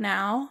about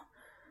now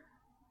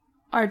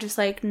are just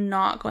like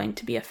not going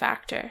to be a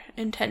factor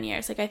in 10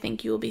 years. Like, I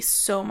think you will be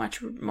so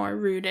much more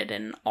rooted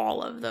in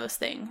all of those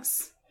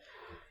things.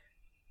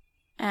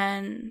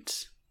 And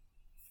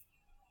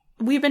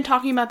we've been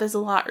talking about this a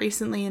lot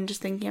recently and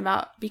just thinking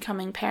about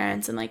becoming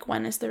parents and like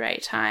when is the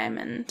right time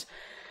and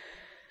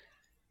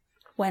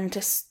when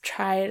to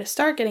try to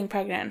start getting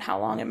pregnant and how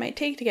long it might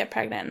take to get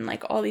pregnant and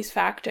like all these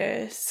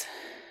factors.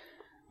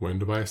 When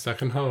to buy a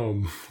second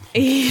home.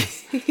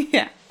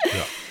 Yeah.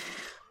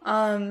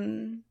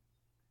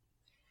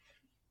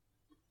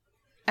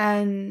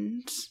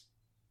 And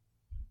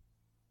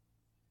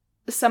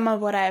some of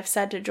what I have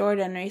said to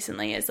Jordan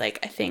recently is like,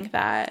 I think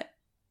that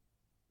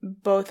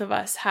both of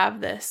us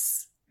have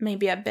this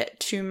maybe a bit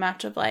too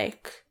much of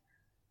like,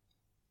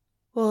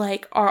 well,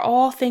 like, are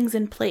all things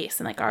in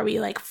place? And like, are we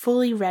like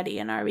fully ready?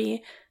 And are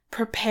we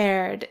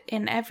prepared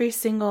in every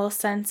single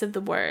sense of the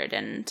word?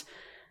 And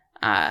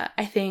I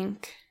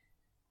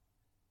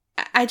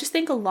just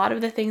think a lot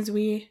of the things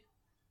we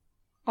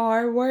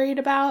are worried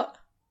about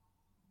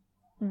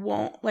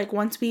won't, like,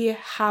 once we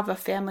have a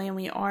family and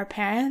we are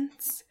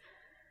parents,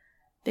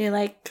 they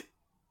like,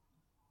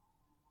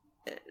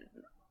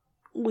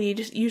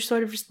 you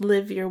sort of just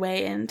live your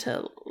way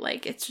into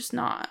like, it's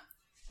not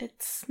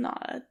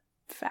a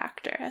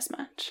factor as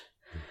much.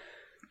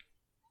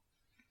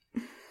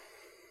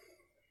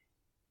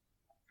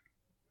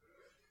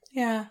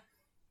 Yeah.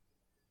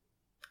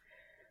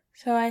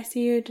 So I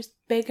see you just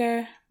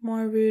bigger,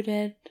 more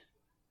rooted.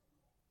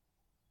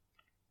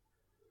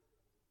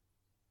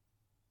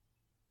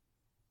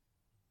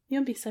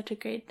 You'll be such a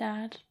great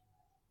dad.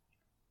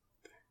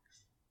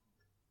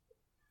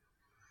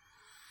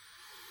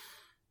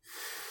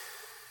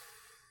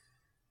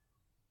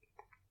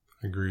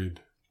 Agreed.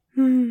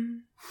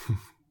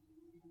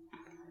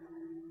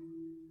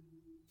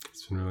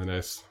 It's been really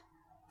nice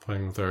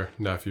playing with our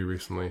nephew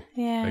recently.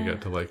 Yeah. I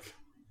get to like,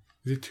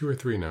 is he 2 or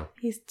 3 now?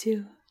 He's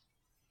 2.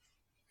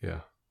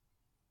 Yeah.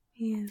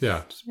 He is.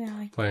 Yeah, just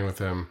like playing with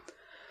him.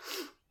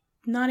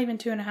 Not even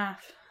 2.5.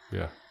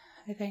 Yeah.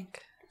 I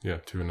think. Yeah,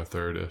 2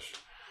 1/3-ish.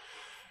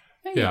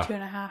 Maybe yeah.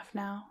 2.5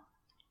 now.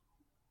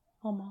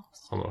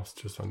 Almost,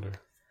 just under.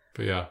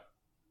 But yeah,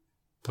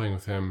 playing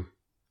with him,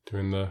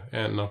 doing the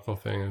aunt and uncle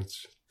thing.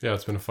 It's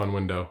been a fun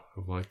window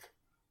of like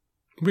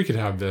We could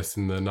have this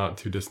in the not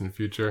too distant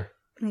future.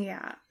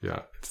 Yeah.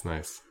 Yeah, it's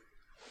nice.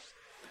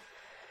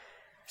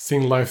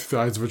 Seeing life through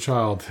the eyes of a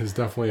child is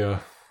definitely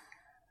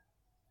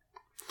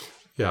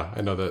yeah,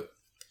 I know that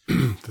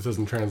this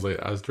doesn't translate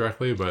as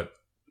directly, but,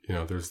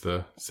 there's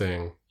the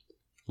saying,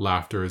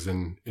 laughter is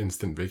an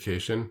instant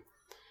vacation.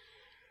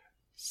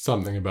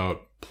 Something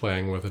about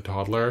playing with a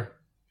toddler,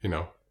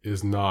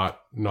 is not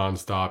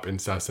nonstop,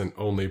 incessant,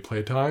 only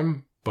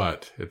playtime,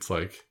 but it's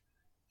like,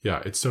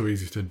 yeah, it's so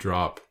easy to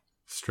drop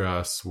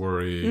stress,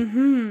 worry,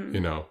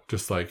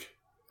 just like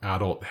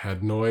adult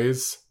head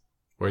noise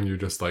when you're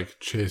just like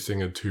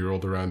chasing a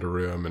 2-year-old around a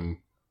room and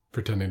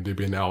pretending to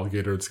be an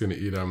alligator that's going to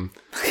eat them.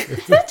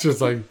 It's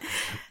just like,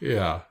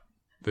 yeah,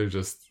 they're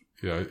just,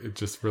 it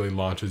just really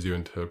launches you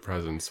into a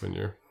presence when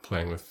you're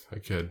playing with a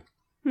kid.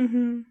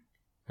 Mm-hmm.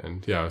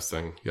 And yeah, I was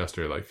saying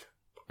yesterday, like,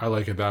 I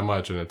like it that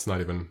much and it's not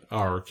even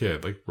our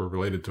kid. Like, we're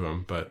related to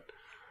him, but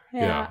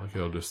yeah, like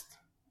it'll just,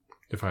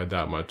 if I had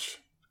that much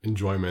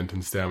enjoyment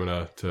and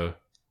stamina to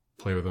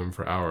play with him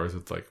for hours,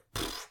 it's like,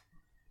 pfft.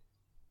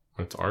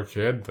 When it's our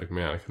kid, like,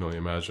 man, I can only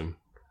imagine.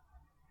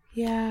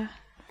 Yeah.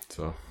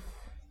 So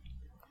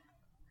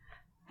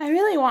I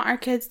really want our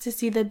kids to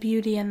see the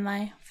beauty in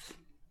life.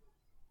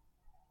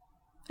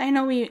 I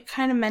know we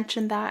kind of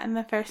mentioned that in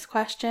the first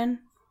question.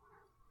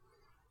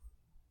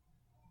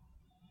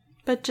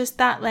 But just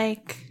that,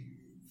 like,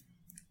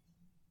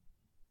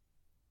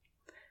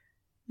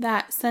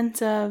 that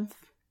sense of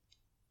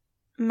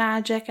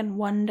magic and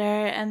wonder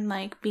and,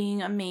 like,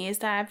 being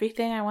amazed at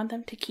everything, I want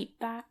them to keep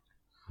that.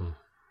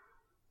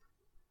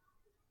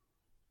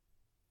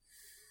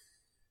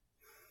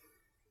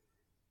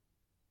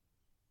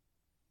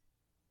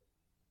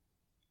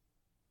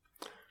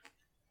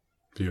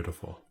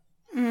 Beautiful.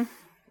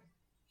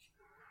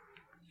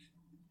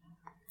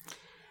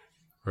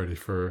 Ready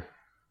for,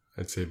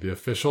 I'd say, the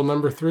official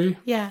number 3?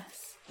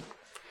 Yes.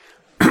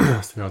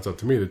 So now it's up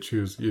to me to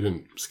choose. You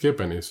didn't skip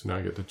any, so now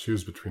I get to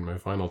choose between my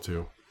final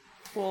 2.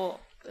 Well,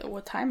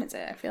 what time is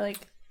it? I feel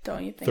like,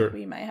 don't you think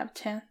we might have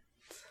 10?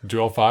 Do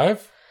all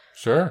 5?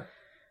 Sure.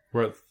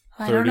 We're at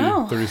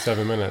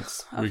 37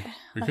 minutes. Okay.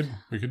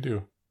 We could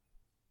do.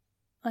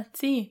 Let's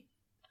see.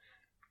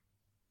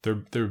 They're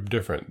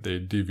different. They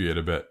deviate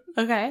a bit.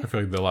 Okay. I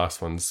feel like the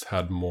last ones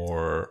had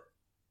more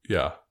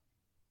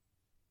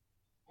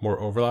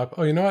overlap.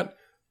 Oh, you know what?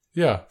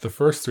 Yeah, the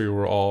first 3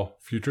 were all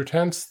future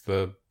tense.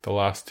 The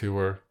last 2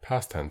 were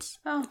past tense.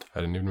 Oh. I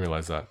didn't even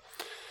realize that.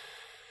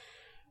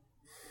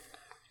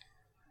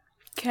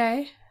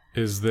 Okay.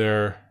 Is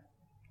there,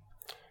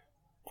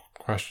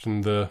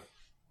 question the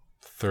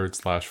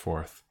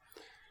 3rd/4th,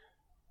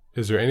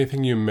 is there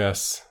anything you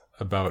miss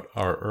about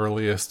our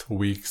earliest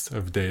weeks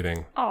of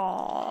dating?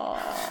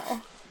 Oh,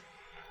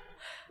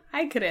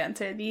 I could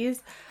answer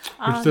these.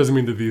 Which doesn't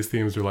mean that these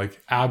themes are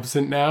like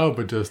absent now,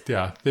 but just,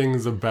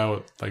 things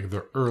about like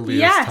the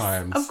earliest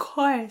times. Yes, of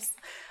course.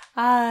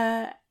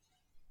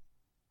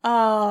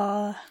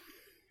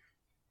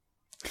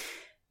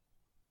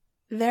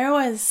 There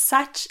was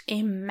such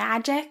a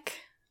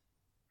magic.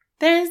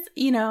 There's,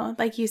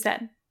 like you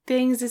said,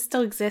 things that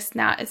still exist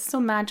now. It's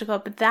still magical,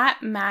 but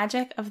that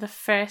magic of the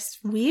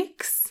first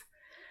weeks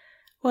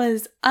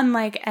was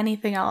unlike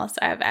anything else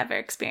I've ever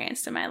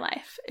experienced in my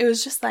life. It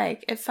was just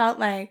like, it felt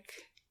like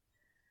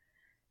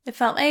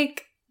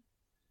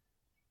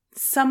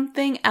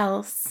something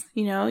else,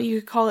 you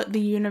could call it the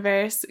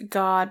universe,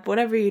 God,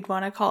 whatever you'd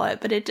want to call it.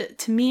 But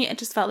to me, it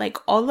just felt like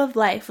all of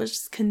life was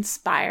just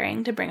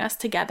conspiring to bring us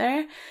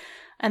together.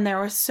 And there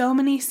were so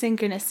many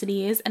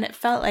synchronicities, and it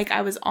felt like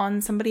I was on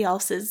somebody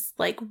else's,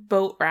 like,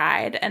 boat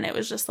ride, and it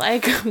was just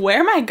like, where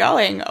am I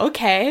going?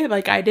 Okay,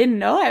 like, I didn't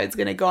know I was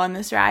going to go on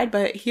this ride,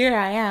 but here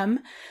I am,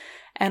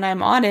 and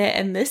I'm on it,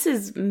 and this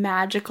is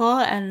magical,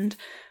 and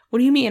what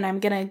do you mean? I'm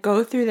going to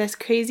go through this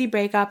crazy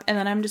breakup, and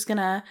then I'm just going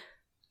to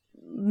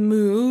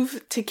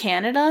move to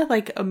Canada,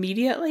 like,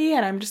 immediately,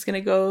 and I'm just going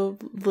to go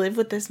live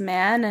with this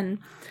man,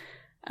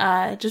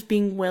 and just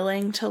being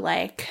willing to,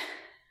 like...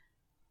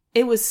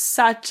 It was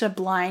such a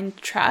blind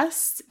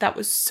trust that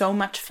was so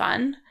much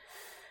fun.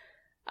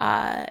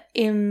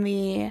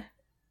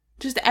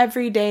 Just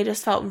every day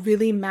just felt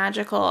really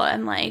magical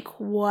and like,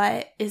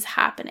 what is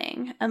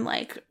happening? And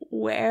like,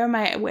 where am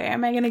I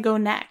going to go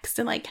next?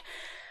 And like,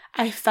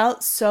 I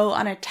felt so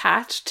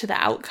unattached to the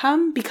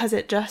outcome because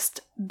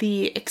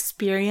the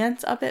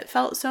experience of it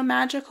felt so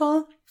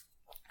magical.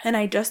 And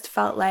I just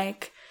felt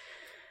like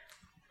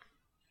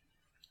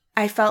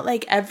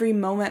every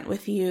moment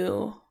with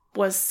you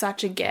was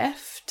such a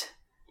gift,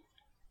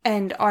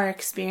 and our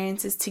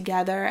experiences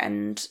together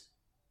and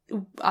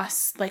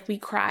us, like, we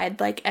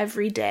cried like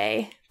every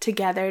day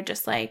together,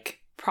 just like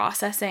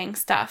processing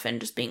stuff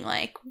and just being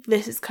like,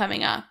 this is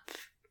coming up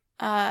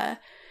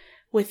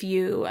with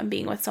you and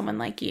being with someone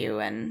like you.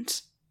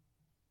 And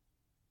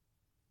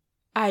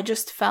I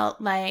just felt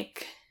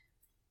like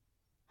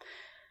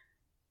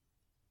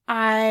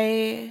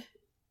I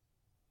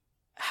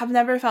have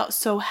never felt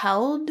so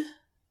held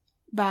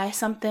by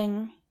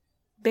something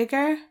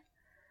bigger.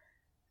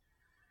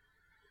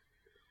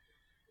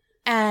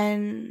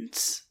 And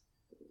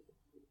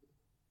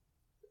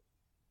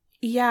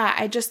yeah,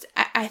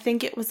 I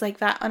think it was like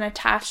that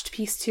unattached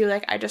piece too.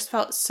 Like, I just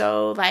felt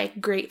so like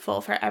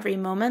grateful for every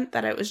moment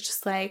that it was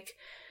just like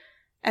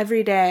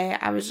every day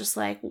I was just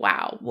like,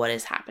 wow, what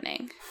is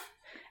happening?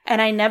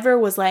 And I never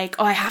was like,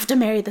 oh, I have to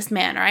marry this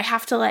man, or I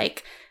have to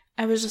like,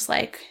 I was just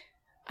like,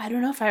 I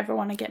don't know if I ever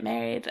want to get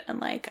married. And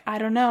like, I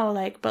don't know,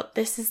 like, but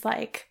this is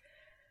like,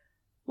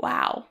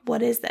 wow,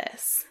 what is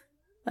this?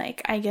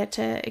 Like, I get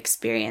to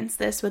experience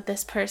this with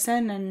this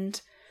person,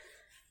 and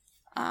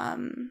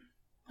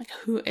like,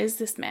 who is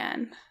this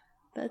man?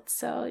 That's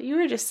so, you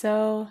were just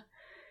so,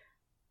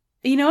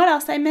 you know what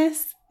else I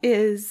miss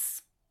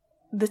is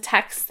the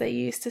texts that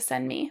you used to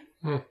send me.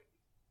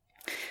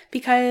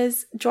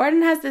 Because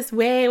Jordan has this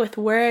way with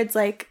words,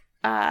 like,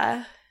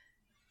 now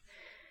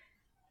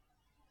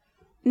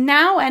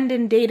and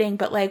in dating,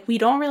 but like, we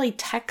don't really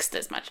text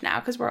as much now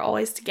because we're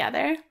always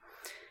together.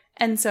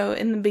 And so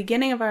in the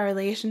beginning of our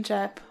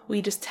relationship,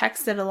 we just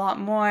texted a lot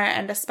more.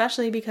 And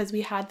especially because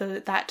we had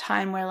that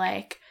time where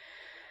like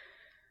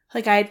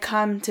I had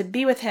come to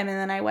be with him, and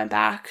then I went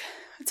back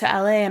to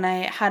LA, and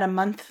I had a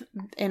month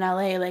in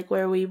LA, like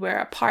where we were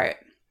apart,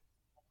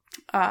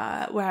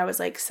 where I was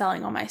like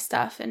selling all my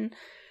stuff. And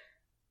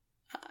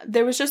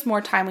there was just more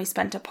time we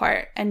spent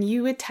apart. And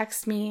you would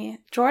text me,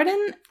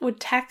 Jordan would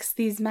text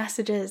these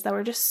messages that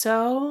were just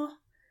so,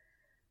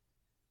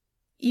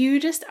 you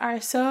just are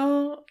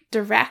so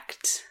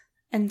direct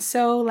and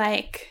so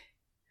like,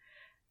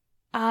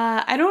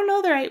 I don't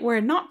know the right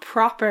word, not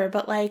proper,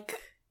 but like,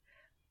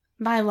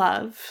 my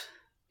love.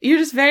 You're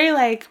just very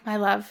like, my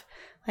love,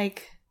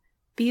 like,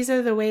 these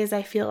are the ways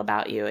I feel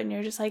about you. And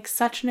you're just like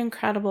such an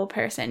incredible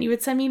person. You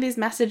would send me these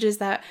messages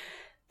that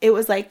it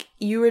was like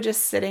you were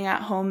just sitting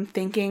at home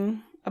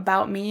thinking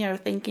about me or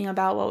thinking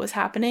about what was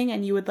happening.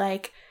 And you would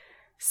like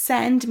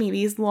send me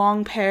these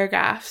long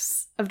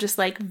paragraphs of just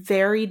like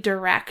very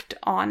direct,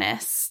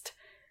 honest,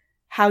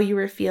 how you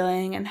were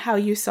feeling and how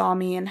you saw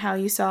me and how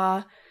you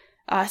saw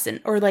us,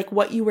 and or like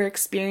what you were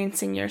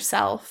experiencing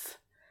yourself.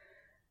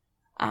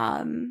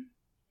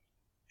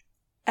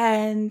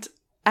 And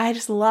I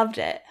just loved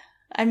it.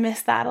 I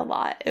miss that a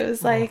lot. It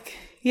was like,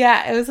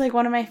 yeah, it was like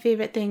one of my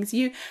favorite things.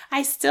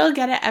 I still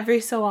get it every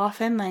so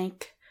often.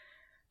 Like,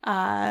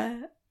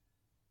 I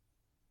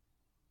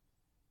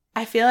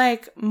feel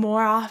like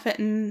more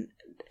often,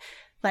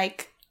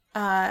 like,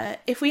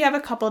 if we have a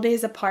couple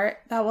days apart,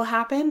 that will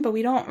happen, but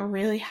we don't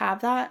really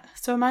have that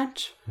so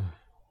much.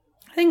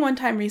 I think one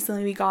time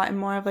recently we got in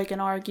more of like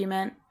an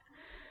argument,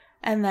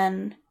 and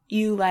then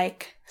you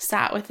like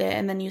sat with it,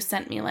 and then you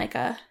sent me like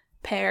a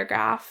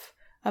paragraph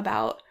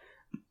about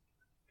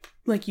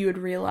like you had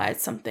realized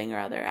something or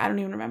other. I don't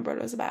even remember what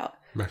it was about.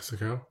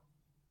 Mexico?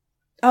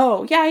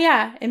 Oh,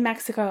 yeah, in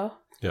Mexico.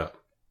 Yeah.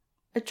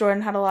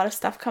 Jordan had a lot of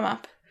stuff come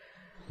up.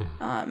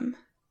 And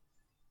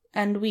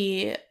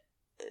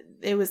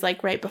it was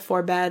like right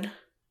before bed.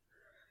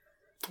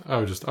 I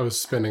was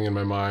spinning in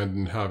my mind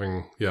and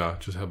having,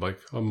 just had like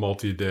a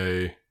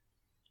multi-day,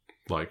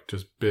 like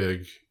just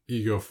big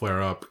ego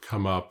flare up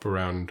come up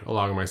around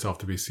allowing myself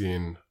to be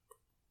seen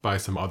by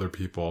some other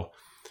people.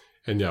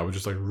 And yeah, I was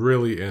just like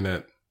really in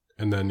it.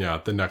 And then,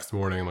 the next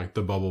morning, like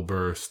the bubble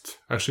burst.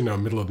 Actually, no,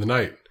 middle of the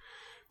night,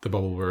 the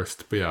bubble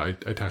burst. But yeah, I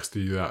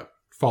texted you that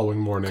following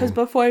morning. Because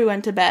before we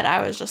went to bed, I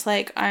was just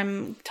like,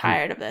 I'm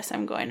tired of this.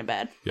 I'm going to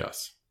bed.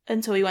 Yes.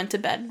 And so we went to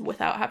bed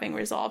without having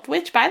resolved,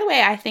 which, by the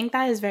way, I think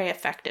that is very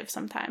effective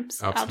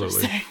sometimes.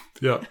 Absolutely.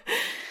 Yeah.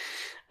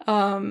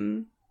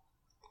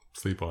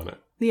 Sleep on it.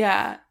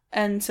 Yeah.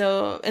 And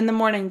so in the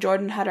morning,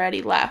 Jordan had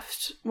already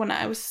left when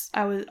I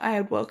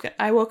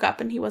woke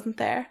up and he wasn't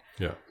there.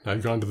 Yeah.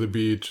 I'd gone to the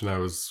beach and I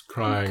was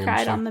crying. He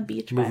cried and on the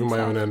beach moving by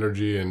my himself. own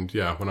energy. And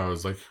when I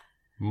was like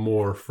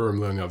more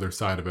firmly on the other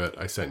side of it,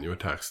 I sent you a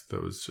text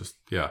that was just,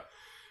 it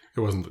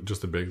wasn't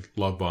just a big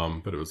love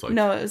bomb, but it was like,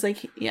 no, it was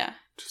like, yeah.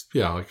 Just,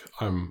 like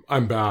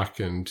I'm back,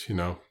 and,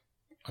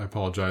 I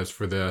apologize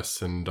for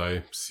this, and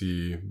I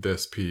see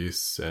this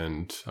piece,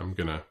 and I'm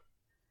gonna,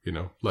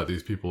 let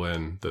these people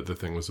in that the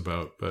thing was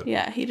about. But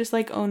yeah, he just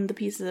like owned the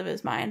pieces of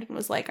his mind and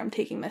was like, I'm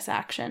taking this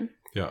action.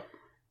 Yeah.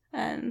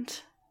 And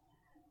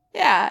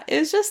yeah, it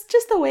was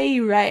just the way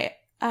you write.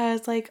 I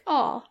was like,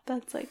 oh,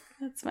 that's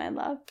my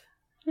love.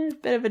 A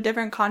bit of a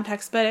different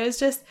context, but it was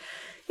just,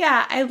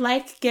 I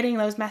like getting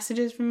those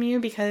messages from you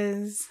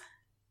because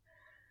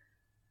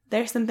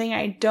there's something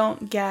I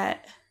don't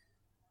get.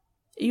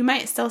 You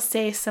might still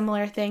say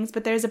similar things,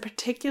 but there's a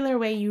particular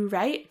way you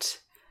write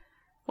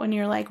when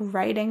you're like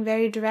writing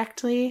very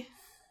directly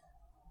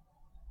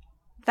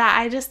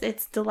that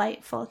it's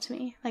delightful to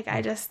me. Like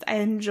I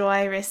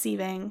enjoy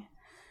receiving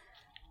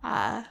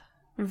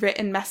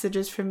written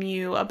messages from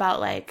you about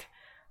like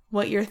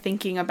what you're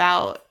thinking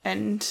about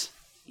and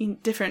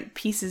different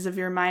pieces of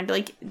your mind.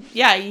 Like,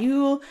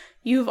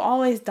 you've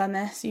always done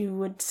this. You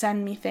would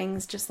send me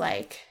things just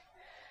like,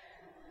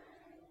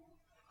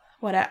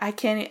 I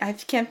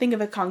can't think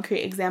of a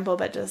concrete example,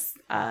 but just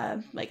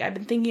like I've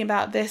been thinking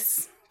about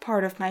this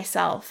part of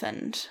myself,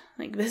 and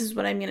like this is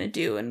what I'm gonna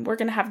do, and we're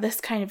gonna have this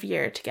kind of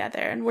year together,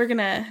 and we're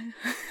gonna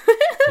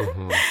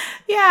mm-hmm.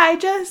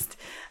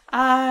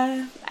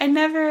 I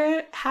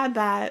never had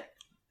that.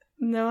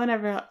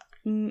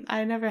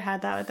 I never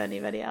had that with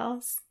anybody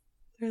else,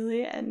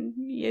 really. And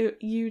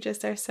you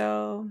just are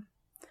so,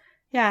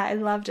 yeah, I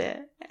loved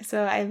it.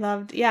 So I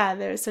loved,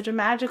 there was such a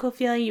magical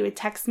feeling. You would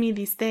text me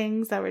these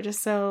things that were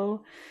just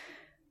so,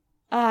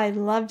 I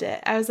loved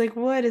it. I was like,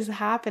 what is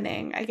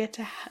happening? I get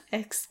to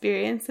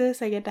experience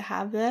this. I get to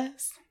have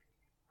this.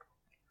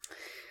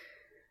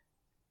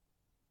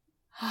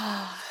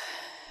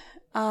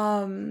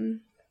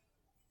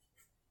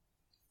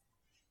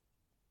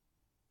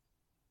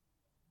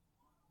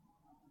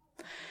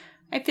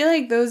 I feel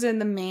like those are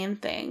the main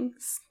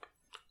things.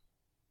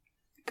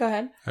 Go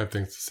ahead. I have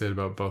things to say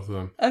about both of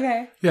them.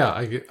 Okay.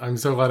 Yeah, I'm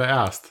so glad I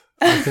asked.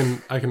 I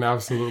can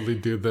absolutely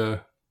do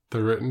the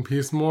written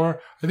piece more.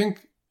 I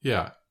think,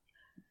 yeah,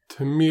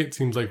 to me it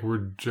seems like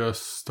we're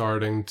just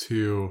starting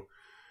to,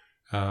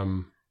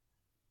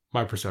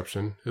 my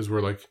perception is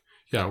we're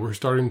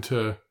starting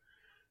to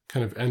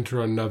kind of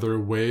enter another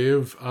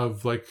wave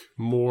of like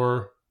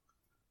more,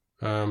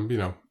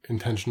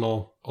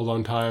 intentional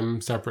alone time,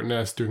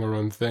 separateness, doing our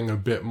own thing a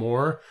bit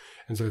more.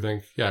 And so I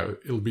think,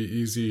 it'll be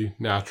easy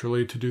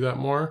naturally to do that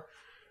more.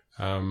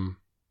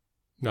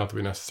 Not that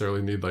we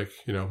necessarily need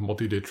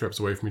multi-day trips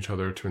away from each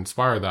other to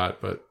inspire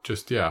that, but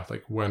just,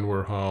 like when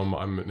we're home,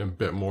 I'm in a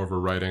bit more of a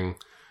writing,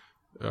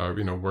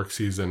 work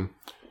season.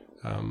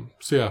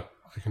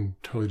 I can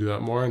totally do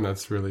that more. And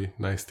that's really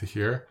nice to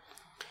hear.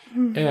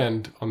 Mm-hmm.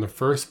 And on the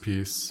first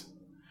piece,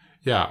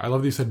 I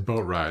love that you said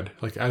boat ride.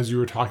 Like as you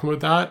were talking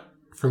about that,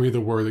 for me,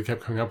 the word that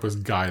kept coming up was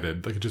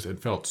guided. Like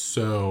it felt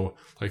so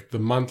like the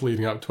month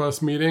leading up to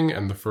us meeting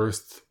and the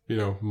first,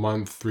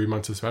 month, 3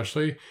 months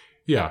especially.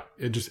 Yeah,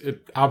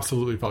 it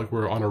absolutely felt like we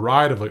were on a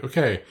ride of like,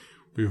 okay,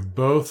 we've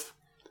both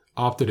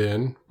opted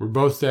in. We're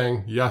both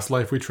saying, yes,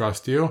 life, we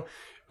trust you.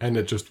 And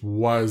it just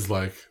was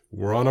like,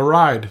 we're on a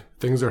ride.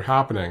 Things are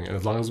happening. And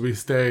as long as we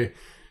stay,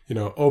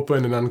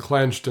 open and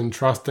unclenched and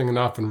trusting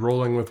enough and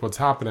rolling with what's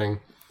happening,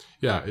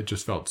 it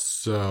just felt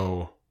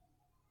so,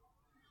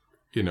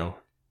 not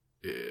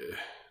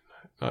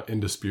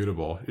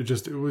indisputable. It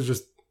was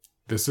just,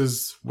 this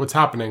is what's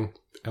happening.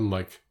 And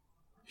like,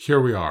 here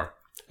we are.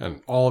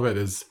 And all of it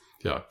is,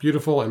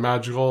 beautiful and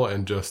magical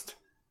and just,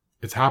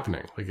 it's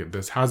happening. Like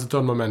this has its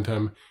own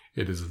momentum.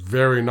 It is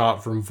very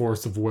not from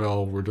force of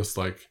will. We're just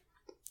like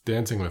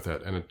dancing with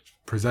it and it's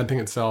presenting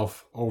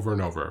itself over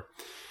and over.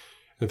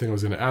 The thing I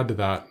was going to add to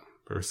that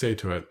or say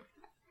to it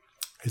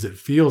is it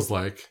feels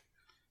like,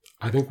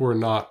 I think we're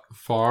not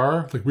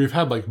far. Like we've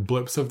had like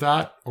blips of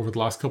that over the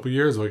last couple of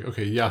years. Like,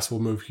 okay, yes, we'll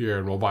move here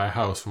and we'll buy a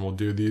house and we'll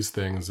do these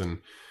things. And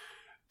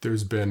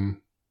there's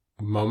been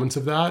moments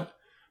of that,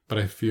 but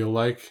I feel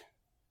like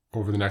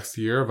over the next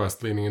year of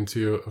us leaning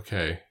into,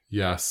 okay,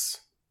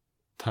 yes,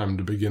 time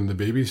to begin the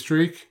baby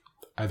streak.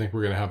 I think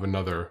we're going to have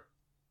another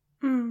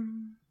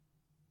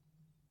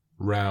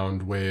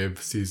round wave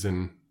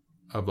season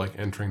of like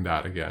entering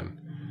that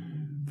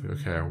again.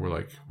 Okay,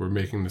 we're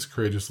making this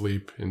courageous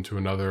leap into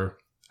another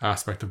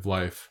aspect of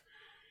life.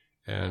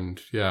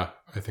 And I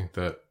think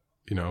that,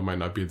 it might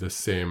not be the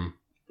same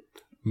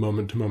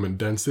moment to moment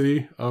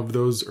density of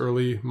those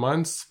early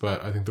months,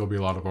 but I think there'll be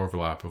a lot of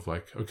overlap of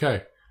like,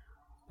 okay,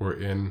 we're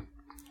in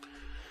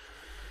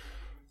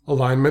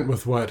alignment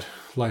with what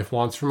life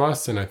wants from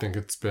us. And I think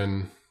it's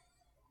been,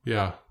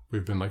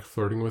 we've been like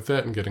flirting with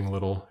it and getting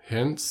little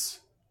hints.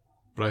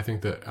 But I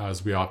think that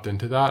as we opt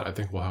into that, I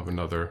think we'll have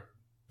another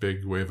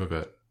big wave of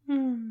it,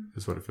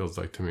 is what it feels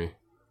like to me.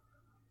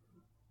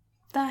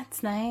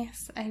 That's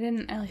nice. I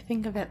didn't really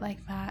think of it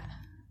like that.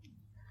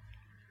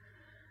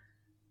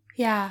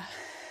 Yeah.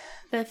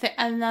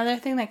 Another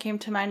thing that came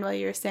to mind while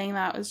you were saying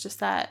that was just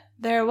that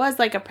there was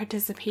like a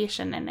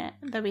participation in it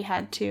that we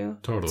had to.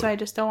 Totally. So I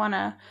just don't want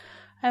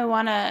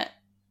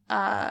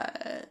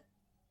to,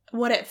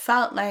 what it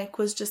felt like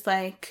was just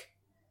like,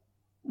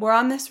 we're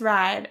on this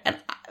ride and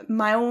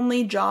my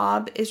only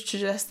job is to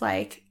just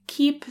like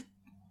keep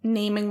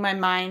naming my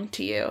mind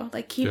to you.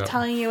 Like keep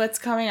telling you what's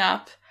coming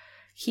up.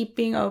 Keep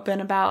being open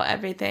about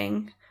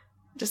everything.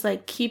 Just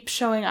like keep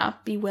showing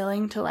up. Be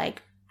willing to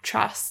like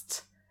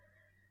trust.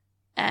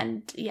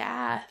 And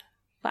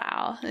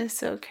wow, it's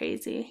so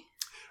crazy.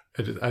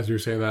 As you were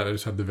saying that, I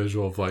just had the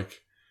visual of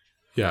like,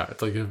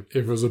 it's like if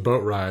it was a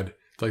boat ride,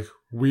 it's like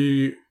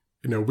we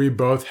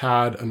both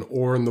had an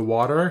oar in the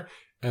water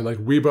and like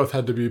we both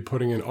had to be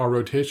putting in our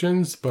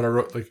rotations, but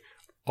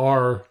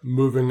our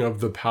moving of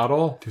the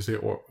paddle, do you say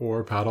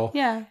oar paddle?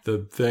 Yeah.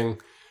 The thing,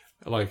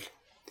 like,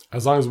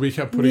 as long as we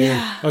kept putting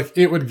in, like,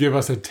 it would give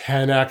us a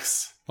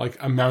 10x,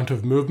 like, amount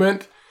of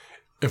movement.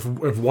 If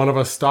one of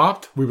us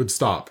stopped, we would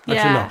stop.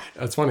 Actually, no,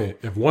 that's funny.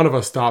 If one of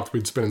us stopped,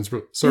 we'd spin in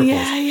circles.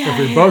 If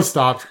we both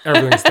stopped,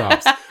 everything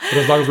stops. But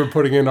as long as we're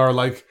putting in our,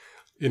 like,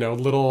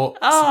 little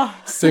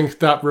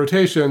synced up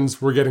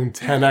rotations, we're getting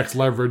 10x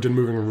leverage and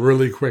moving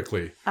really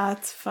quickly.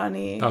 That's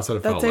funny. That's what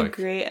it felt like. That's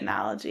a great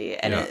analogy.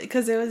 And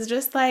because it was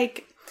just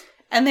like,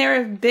 And they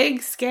were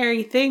big,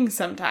 scary things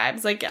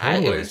sometimes. Like,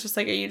 Totally. it was just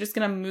like, are you just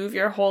going to move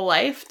your whole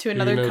life to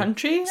another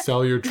country?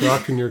 Sell your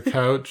truck and your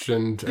couch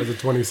and as a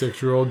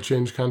 26-year-old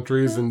change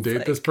countries and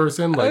date this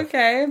person? Like,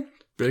 okay.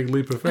 Big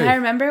leap of faith. I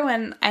remember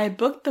when I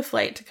booked the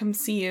flight to come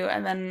see you,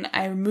 and then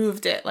I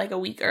moved it like a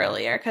week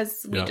earlier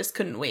because we just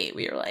couldn't wait.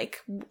 We were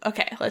like,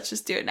 okay, let's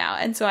just do it now.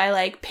 And so I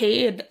like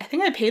paid, I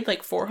think I paid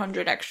like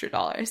 $400 extra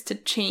to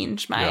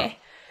change my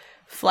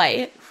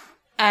flight.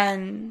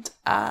 And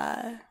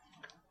at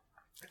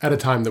a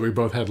time that we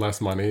both had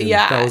less money. And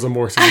that was a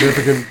more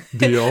significant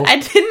deal. I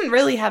didn't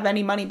really have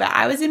any money, but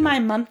I was in my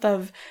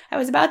I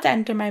was about to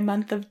enter my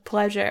month of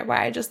pleasure where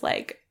I just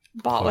like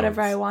bought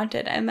whatever I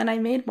wanted, and then I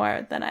made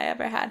more than I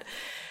ever had.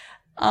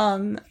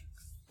 I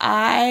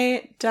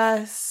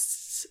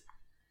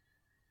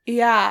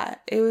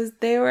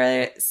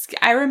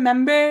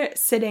remember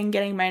sitting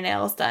getting my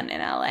nails done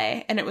in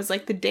LA, and it was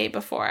like the day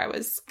before I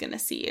was gonna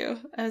see you.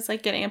 I was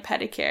like getting a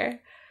pedicure,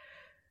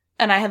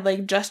 and I had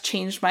like just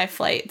changed my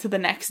flight to the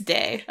next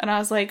day, and I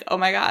was like, oh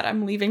my god,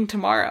 I'm leaving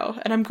tomorrow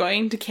and I'm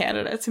going to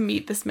Canada to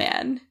meet this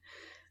man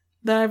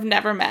that I've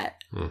never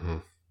met. Mm-hmm.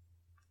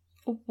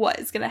 What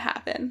is going to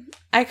happen?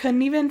 I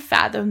couldn't even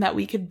fathom that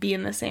we could be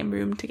in the same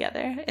room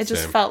together. It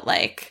just felt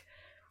like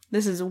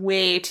this is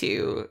way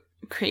too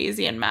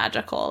crazy and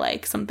magical.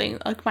 Like something,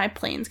 like my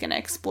plane's going to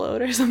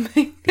explode or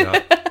something.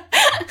 Yeah.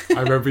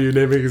 I remember you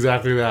naming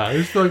exactly that. I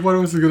just feel like one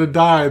of us is going to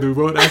die. We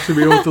won't actually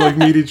be able to like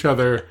meet each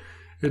other.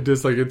 It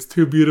just like, it's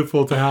too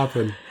beautiful to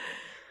happen.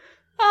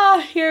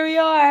 Ah, here we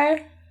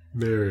are.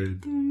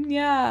 Married.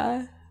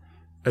 Yeah.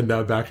 And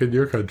now back in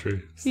your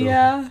country.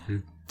 So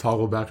we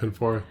toggle back and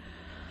forth.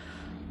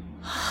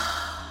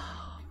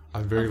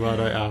 I'm very glad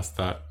I asked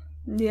that.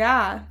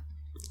 Yeah.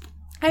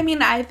 I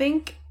mean, I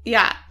think,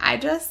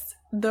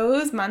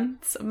 those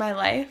months of my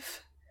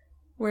life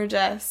were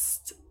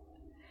just,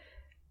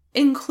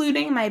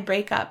 including my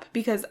breakup,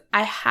 because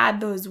I had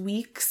those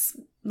weeks,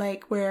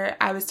 like, where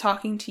I was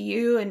talking to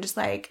you and just,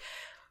 like,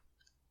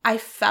 I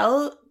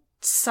felt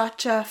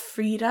such a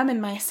freedom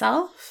in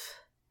myself.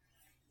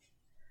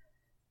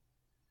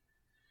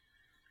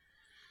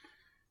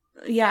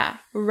 Yeah,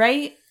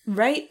 right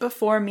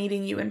before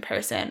meeting you in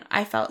person,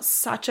 I felt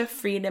such a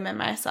freedom in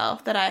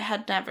myself that I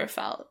had never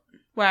felt,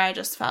 where I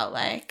just felt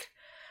like,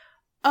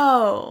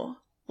 oh,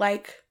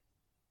 like,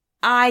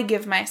 I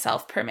give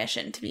myself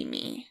permission to be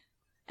me.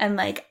 And,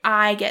 like,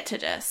 I get to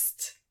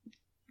just,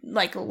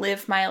 like,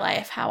 live my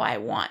life how I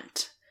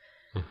want.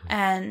 Mm-hmm.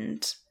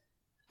 And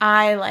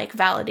I, like,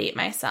 validate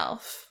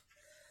myself.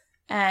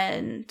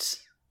 And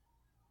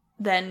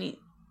then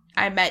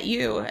I met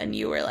you, and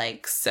you were,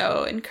 like,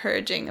 so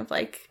encouraging of,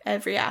 like,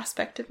 every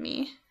aspect of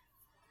me.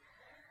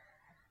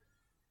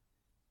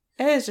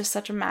 It was just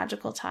such a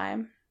magical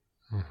time.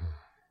 Mm-hmm.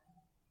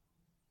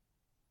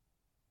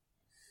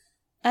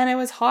 And it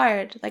was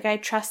hard. Like, I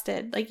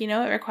trusted. Like, you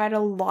know, it required a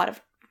lot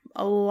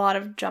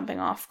of jumping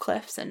off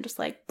cliffs and just,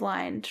 like,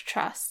 blind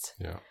trust.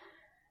 Yeah.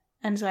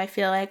 And so I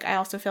feel like I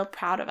also feel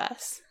proud of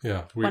us.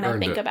 Yeah, when I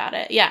think about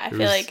it. Yeah, I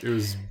feel like... It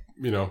was,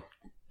 you know,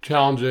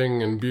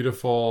 challenging and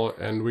beautiful,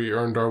 and we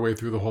earned our way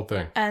through the whole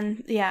thing.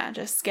 And yeah,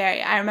 just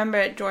scary. I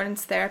remember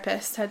Jordan's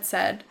therapist had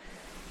said,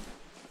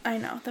 I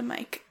know the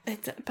mic,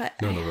 but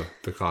no,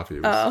 the coffee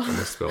was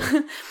almost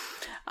spilled.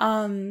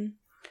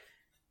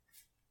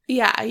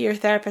 Yeah, your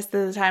therapist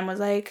at the time was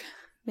like,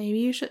 maybe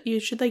you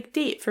should like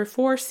date for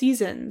 4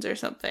 seasons or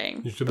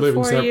something. You should live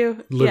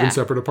in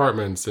separate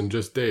apartments and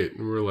just date.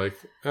 And we're like,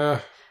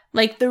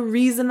 Like the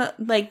reason,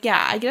 like,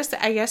 yeah, I guess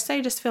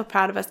I just feel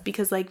proud of us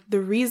because like the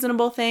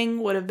reasonable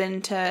thing would have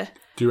been to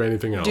do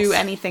anything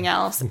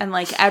else. And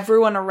like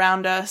everyone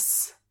around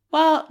us,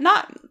 well,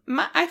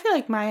 I feel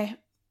like my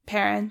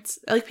parents,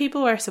 like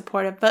people were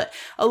supportive, but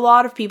a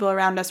lot of people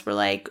around us were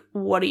like,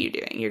 what are you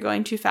doing? You're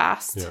going too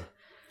fast. Yeah.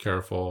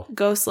 Careful.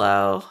 Go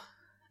slow.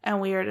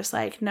 And we were just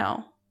like,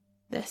 no,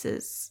 this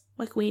is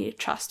like, we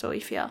trust what we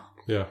feel.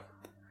 Yeah.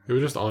 It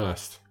was just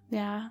honest.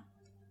 Yeah.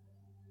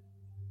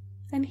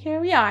 And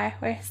here we are.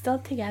 We're still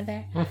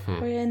together.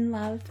 Mm-hmm. We're in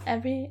love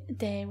every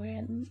day.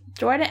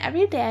 Jordan,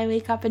 every day I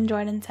wake up and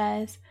Jordan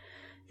says,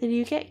 did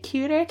you get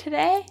cuter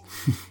today?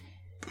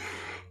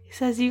 He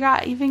says, you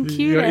got even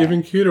cuter. You got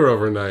even cuter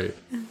overnight.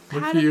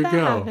 Look How at you did that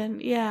go.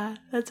 happen? Yeah,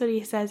 that's what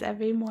he says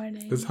every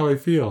morning. That's how I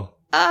feel.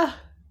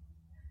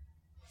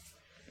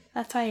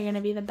 That's why you're going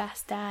to be the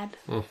best dad.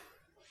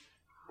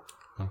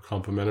 I'm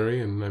complimentary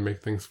and I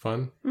make things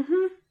fun.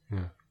 Mm-hmm.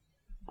 Yeah.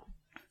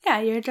 Yeah,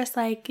 you're just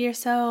like, you're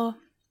so...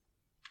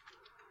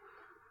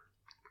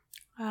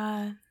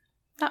 not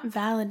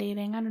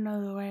validating, I don't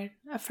know the word,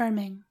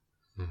 affirming.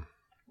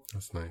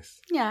 That's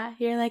nice. Yeah,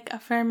 you're like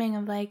affirming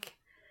of like,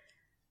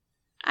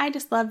 I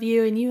just love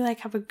you and you like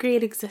have a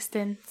great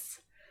existence.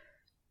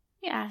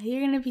 Yeah,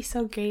 you're gonna be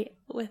so great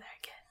with our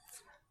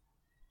kids.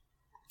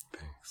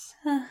 Thanks.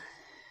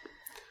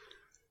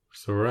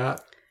 So we're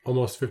at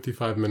almost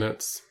 55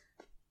 minutes.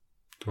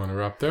 Do you want to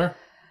wrap there?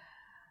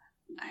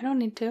 I don't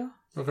need to.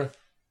 Okay.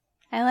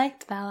 I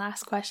liked that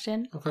last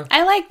question. Okay.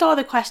 I liked all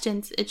the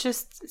questions. It's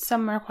just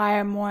some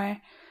require more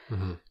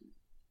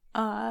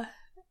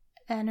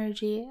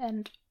energy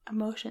and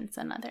emotions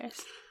than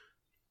others.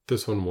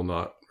 This one will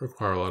not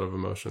require a lot of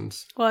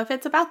emotions. Well, if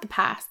it's about the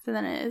past,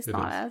 then it is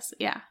not as,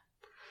 yeah.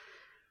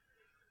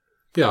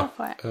 Go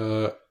for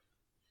it.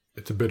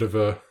 It's a bit of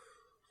a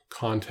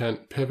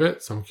content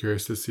pivot, so I'm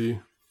curious to see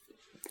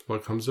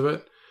what comes of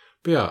it.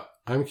 But yeah,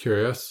 I'm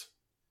curious.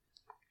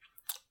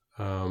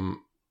 In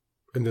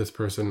this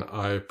person,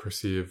 I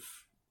perceive,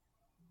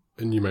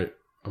 and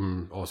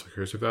I'm also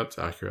curious if that's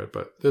accurate,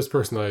 but this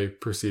person I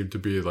perceive to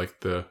be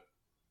like the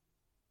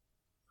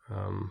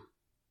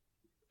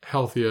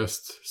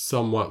healthiest,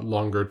 somewhat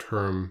longer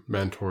term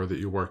mentor that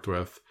you worked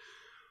with.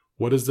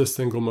 What is the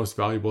single most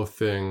valuable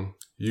thing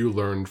you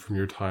learned from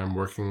your time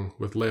working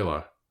with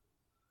Layla?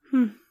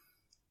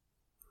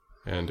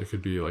 And it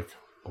could be like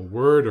a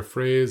word, a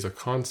phrase, a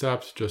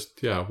concept.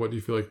 Just, what do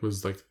you feel like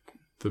was like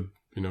the,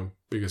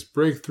 biggest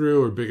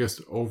breakthrough or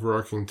biggest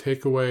overarching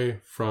takeaway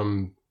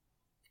from,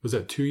 was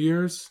that 2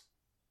 years?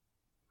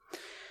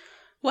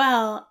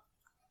 Well,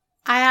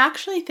 I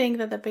actually think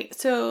that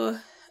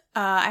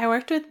I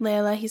worked with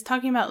Layla. He's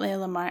talking about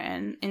Layla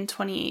Martin in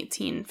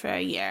 2018 for a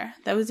year.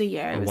 That was a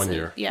year. 1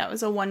 year. Yeah, it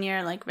was a 1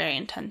 year, like, very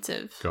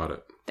intensive Got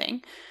it.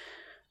 thing.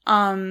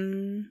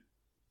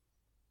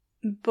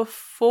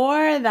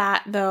 Before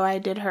that, though, I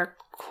did her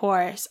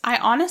course. I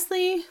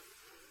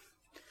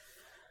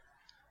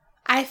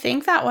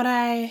think that what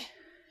I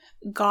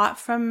got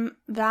from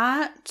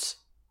that,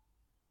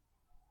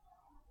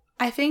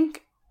 I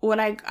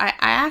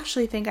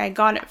actually think I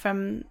got it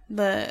from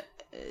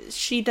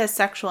she does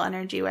sexual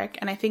energy work,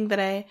 and I think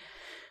that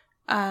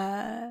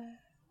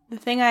the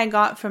thing I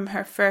got from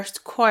her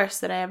first course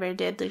that I ever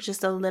did, like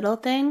just a little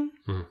thing,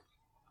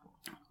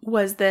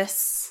 was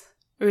this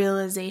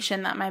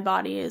realization that my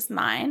body is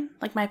mine,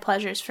 like my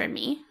pleasure's for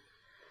me.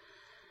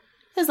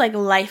 It's like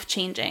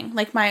life-changing.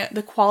 Like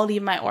the quality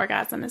of my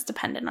orgasm is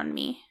dependent on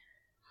me.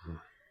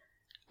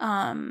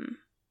 And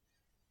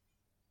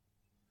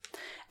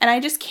I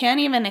just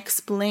can't even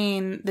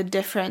explain the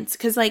difference,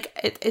 because like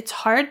it's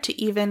hard to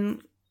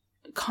even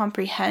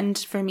comprehend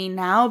for me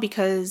now,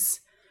 because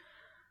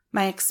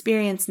my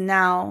experience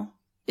now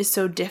is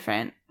so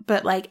different.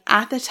 But like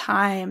at the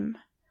time,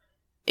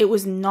 it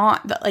was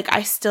not that, like,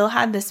 I still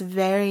had this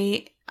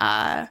very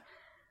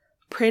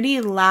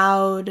pretty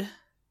loud,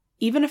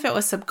 even if it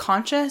was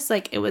subconscious,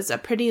 like it was a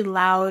pretty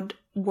loud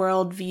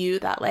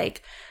worldview that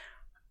like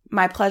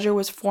my pleasure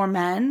was for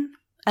men,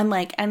 and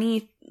like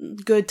any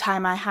good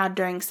time I had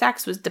during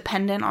sex was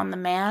dependent on the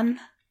man,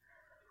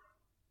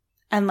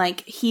 and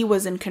like he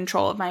was in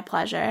control of my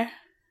pleasure,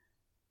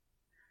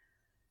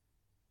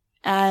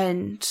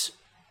 and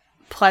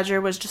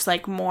pleasure was just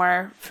like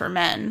more for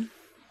men.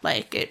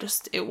 Like it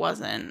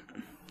wasn't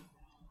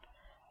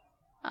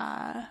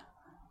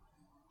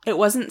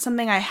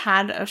something I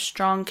had a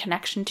strong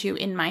connection to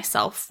in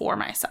myself for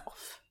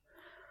myself.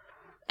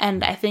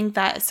 And I think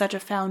that is such a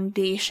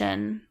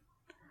foundation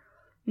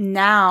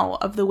now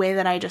of the way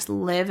that I just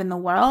live in the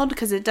world,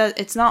 because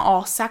it's not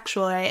all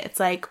sexual, right?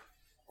 It's like,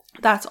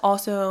 that's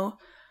also,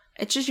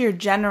 it's just your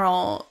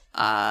general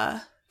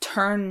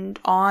turned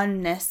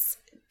onness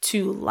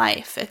to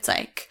life. It's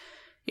like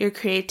your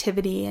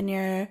creativity and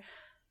your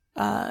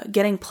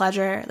getting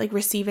pleasure, like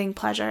receiving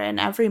pleasure in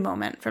every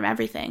moment from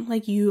everything.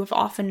 Like you have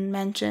often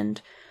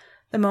mentioned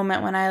the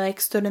moment when I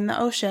like stood in the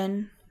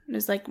ocean. It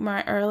was like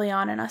more early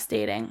on in us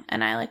dating,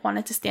 and I like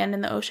wanted to stand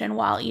in the ocean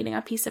while eating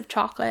a piece of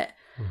chocolate.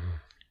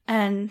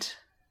 And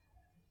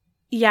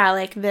yeah,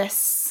 like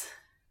this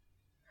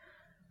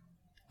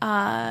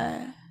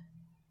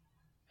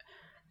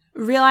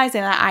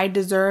realizing that I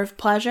deserve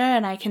pleasure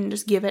and I can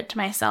just give it to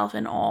myself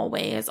in all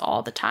ways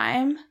all the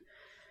time.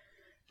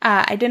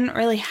 I didn't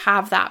really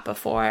have that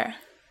before.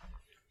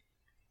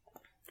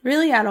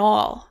 Really at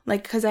all.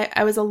 Like, because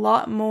I was a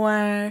lot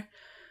more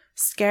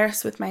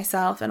scarce with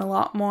myself and a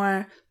lot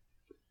more,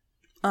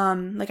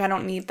 like, I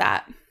don't need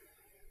that.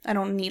 I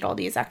don't need all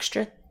these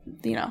extra,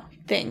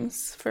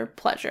 things for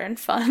pleasure and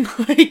fun.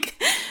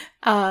 Like,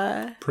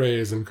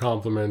 praise and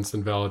compliments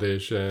and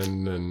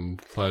validation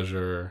and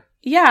pleasure.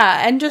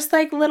 Yeah, and just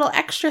like little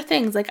extra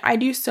things. Like I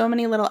do so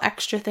many little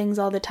extra things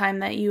all the time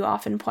that you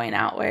often point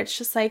out, where it's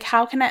just like,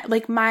 how can I,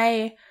 like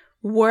my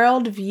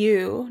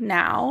worldview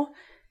now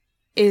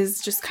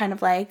is just kind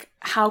of like,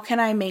 how can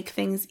I make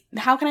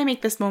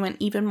this moment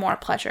even more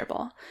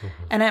pleasurable?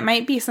 And it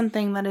might be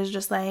something that is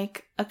just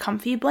like a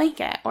comfy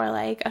blanket or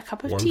like a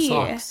cup of warm tea.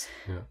 Socks.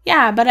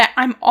 Yeah, but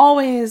I'm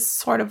always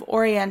sort of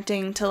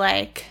orienting to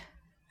like,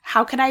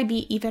 how could I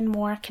be even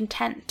more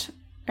content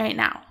right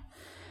now?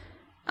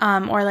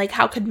 Or like,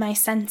 how could my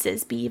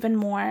senses be even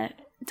more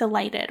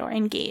delighted or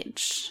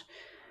engaged?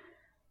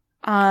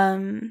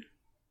 And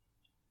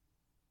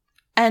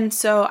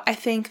so I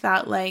think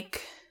that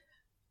like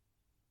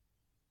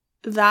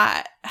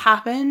that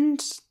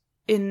happened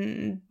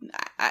in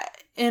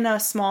a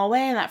small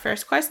way in that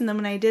first course. And then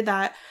when I did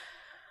that,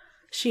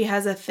 she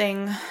has a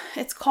thing,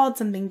 it's called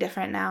something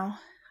different now.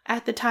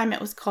 At the time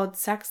it was called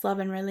Sex, Love,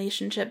 and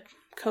Relationship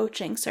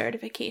Coaching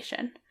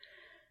Certification.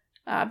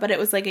 But it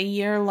was like a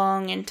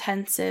year-long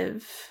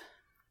intensive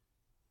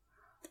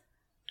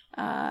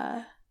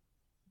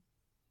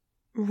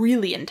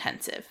really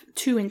intensive,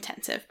 too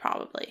intensive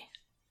probably,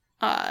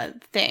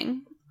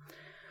 thing.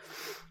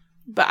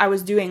 But I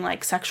was doing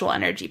like sexual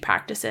energy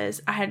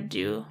practices. I had to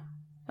do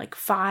like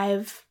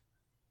 5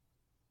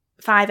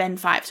 and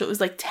 5. So it was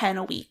like 10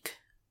 a week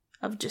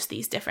of just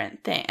these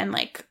different things, and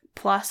like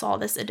plus all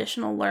this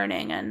additional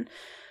learning. And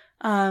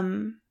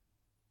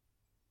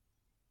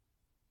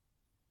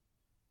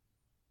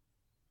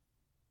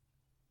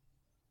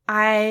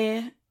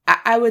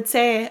I would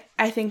say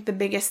I think the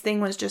biggest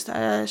thing was just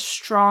a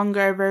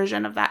stronger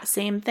version of that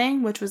same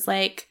thing, which was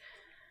like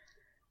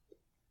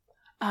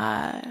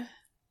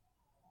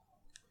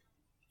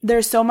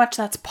there's so much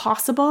that's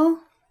possible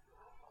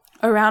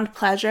around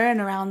pleasure and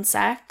around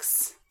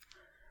sex,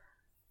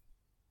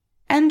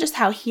 and just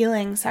how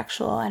healing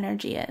sexual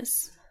energy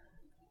is.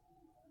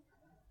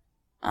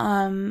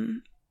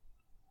 And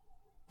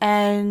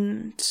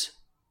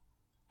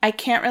I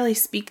can't really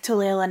speak to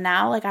Layla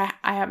now, like I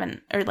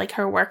haven't, or like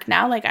her work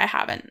now, like I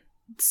haven't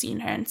seen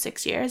her in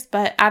 6 years,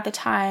 but at the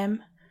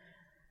time,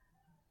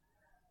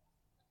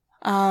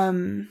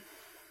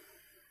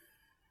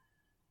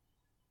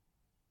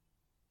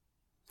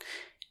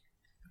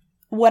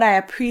 what I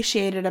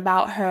appreciated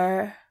about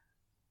her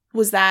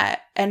was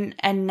that, and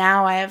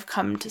now I have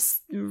come to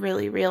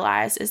really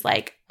realize, is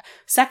like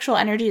sexual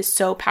energy is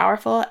so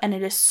powerful, and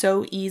it is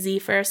so easy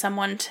for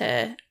someone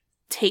to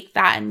take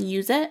that and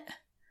use it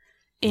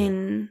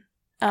in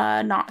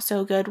a not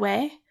so good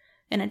way,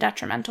 in a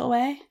detrimental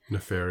way.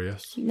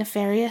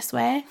 Nefarious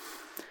way.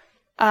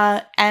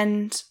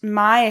 And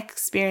my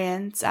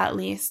experience, at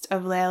least,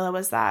 of Layla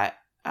was that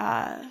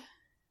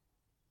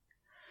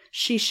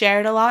she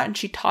shared a lot and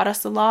she taught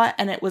us a lot,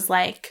 and it was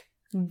like,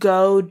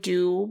 go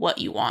do what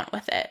you want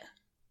with it.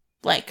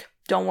 Like,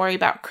 don't worry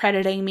about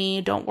crediting me.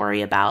 Don't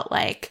worry about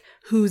like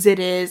whose it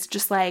is.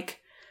 Just like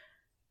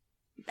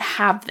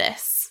have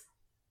this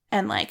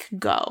and like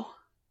go.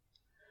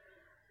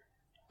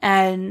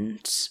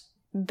 And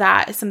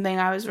that is something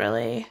I was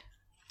really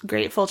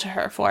grateful to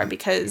her for,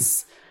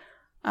 because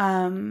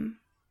I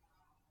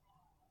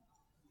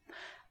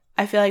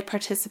feel like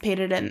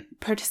participating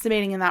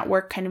in that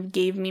work kind of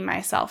gave me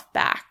myself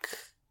back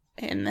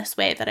in this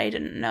way that I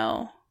didn't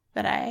know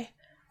that I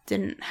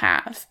didn't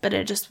have. But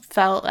it just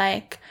felt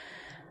like,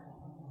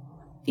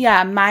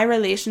 yeah, my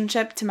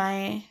relationship to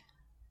my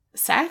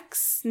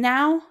sex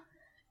now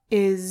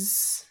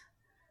is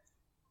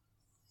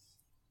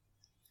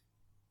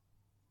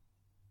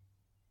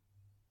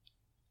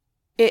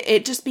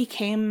it just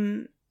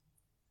became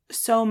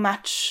so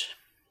much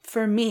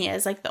for me,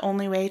 as like the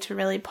only way to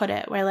really put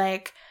it, where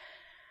like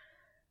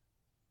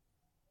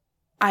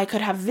I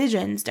could have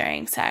visions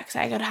during sex.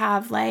 I could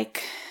have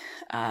like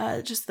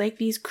just like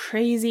these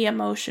crazy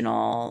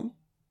emotional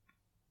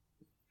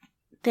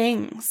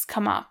things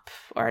come up,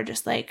 or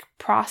just like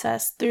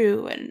process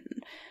through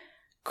and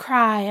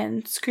cry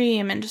and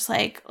scream, and just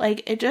like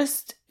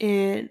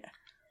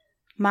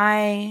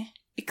my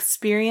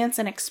experience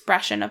and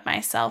expression of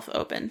myself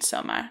opened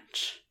so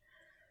much.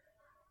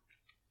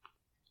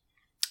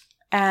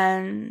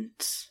 And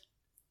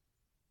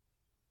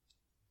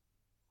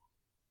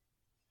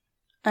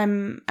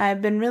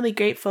I've been really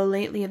grateful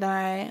lately that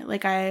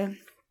I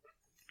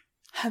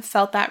have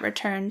felt that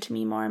return to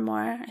me more and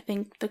more. I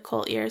think the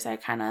cult years I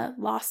kind of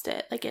lost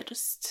it. Like it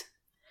just,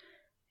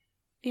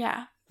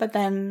 yeah. But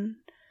then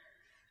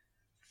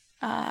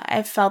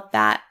I've felt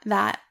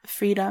that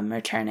freedom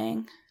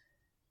returning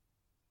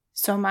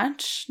so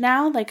much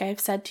now. Like I've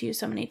said to you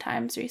so many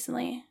times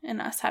recently in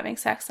us having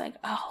sex, like,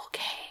 oh,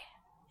 okay,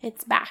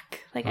 it's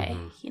back. Like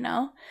and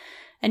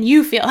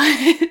you feel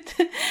it.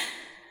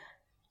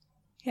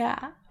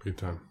 Yeah. Big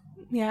time.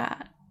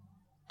 Yeah.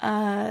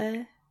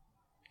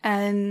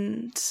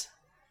 And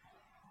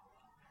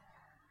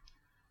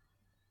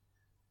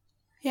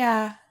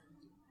yeah,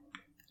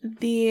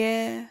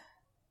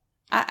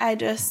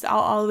 I'll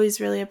always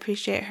really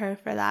appreciate her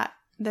for that.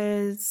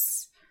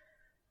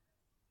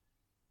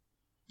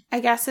 I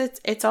guess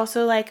it's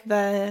also like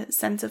the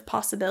sense of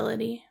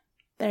possibility.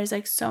 There's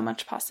like so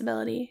much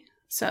possibility.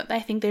 So I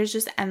think there's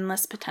just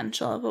endless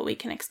potential of what we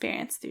can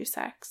experience through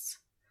sex.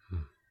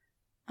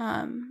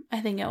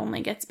 I think it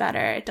only gets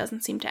better. It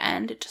doesn't seem to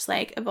end. It just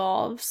like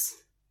evolves.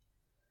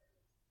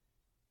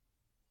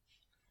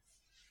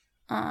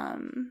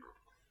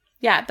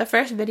 Yeah, the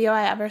first video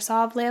I ever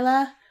saw of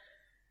Layla,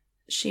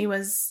 she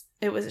was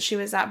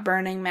at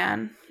Burning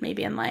Man,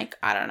 maybe in like,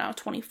 I don't know,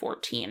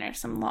 2014 or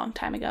some long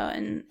time ago,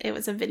 and it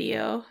was a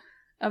video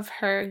of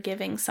her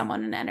giving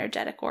someone an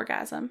energetic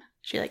orgasm.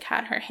 She like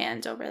had her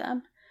hands over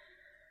them,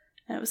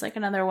 and it was like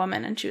another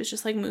woman, and she was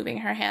just like moving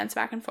her hands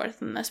back and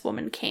forth, and this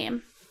woman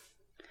came,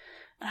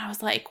 and I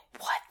was like,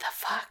 what the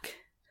fuck?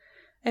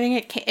 I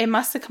think it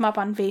must have come up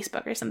on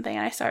Facebook or something,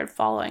 and I started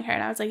following her,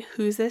 and I was like,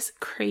 who's this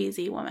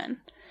crazy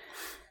woman?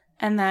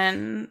 And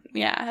then,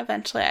 yeah,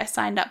 eventually I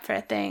signed up for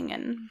a thing,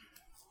 and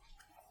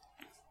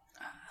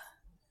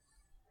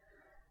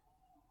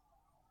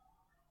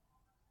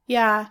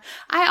yeah,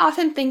 I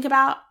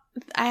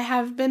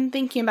have been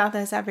thinking about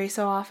this every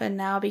so often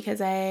now,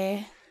 because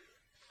I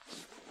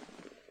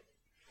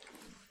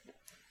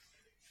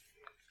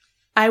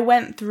I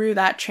went through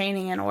that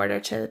training in order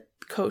to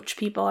coach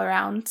people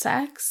around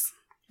sex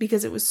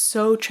because it was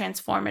so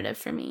transformative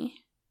for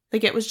me.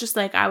 Like, it was just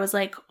like, I was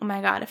like, oh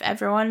my God, if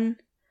everyone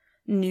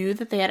knew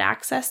that they had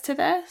access to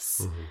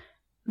this,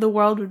 the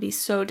world would be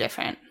so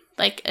different.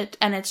 Like,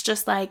 and it's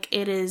just like,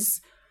 it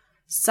is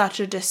such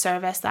a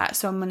disservice that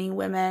so many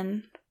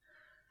women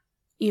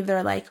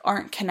either like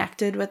aren't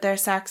connected with their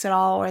sex at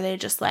all, or they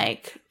just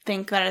like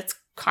think that it's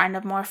kind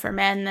of more for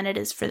men than it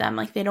is for them.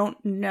 Like, they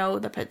don't know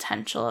the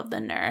potential of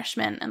the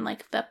nourishment and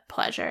like the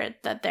pleasure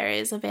that there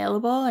is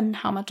available and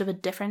how much of a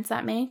difference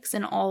that makes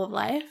in all of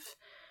life.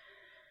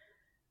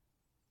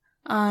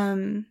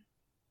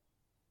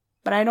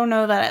 But I don't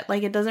know that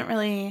it doesn't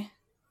really,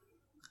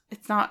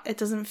 it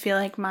doesn't feel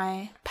like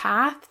my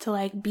path to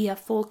like be a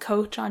full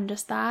coach on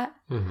just that.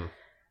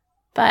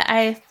 But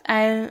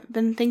I've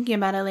been thinking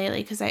about it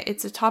lately because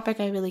it's a topic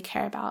I really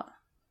care about.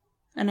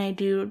 And I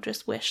do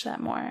just wish that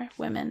more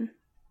women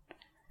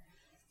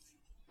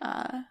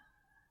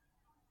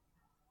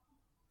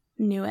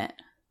knew it.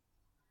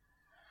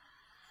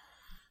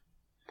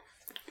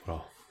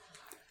 Well,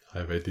 I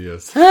have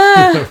ideas.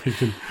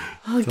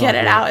 We'll get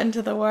it out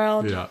into the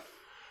world. Yeah.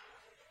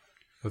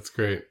 That's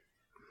great.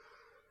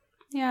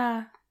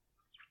 Yeah.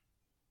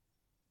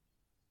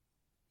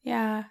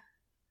 Yeah.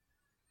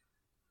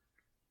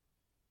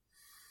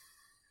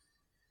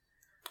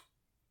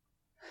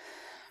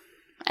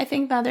 I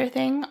think the other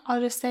thing I'll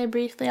just say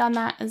briefly on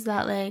that is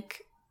that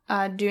like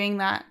doing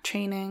that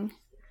training,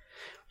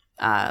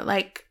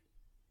 like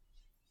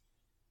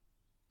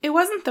it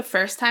wasn't the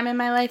first time in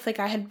my life. Like,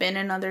 I had been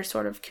in other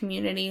sort of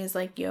communities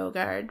like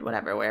yoga or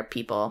whatever where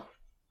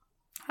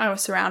I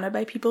was surrounded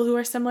by people who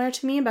were similar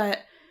to me, but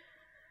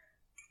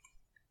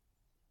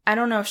I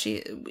don't know if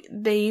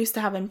they used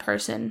to have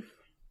in-person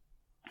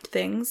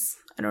things.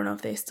 I don't know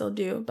if they still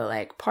do, but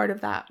like part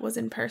of that was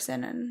in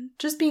person, and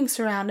just being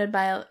surrounded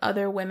by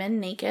other women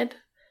naked,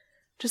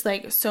 just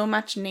like so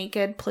much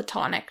naked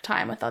platonic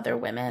time with other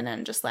women,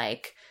 and just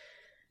like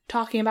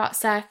talking about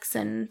sex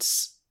and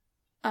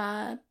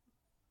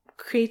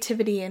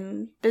creativity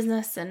and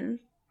business, and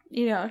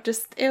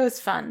just it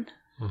was fun.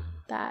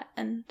 That,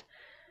 and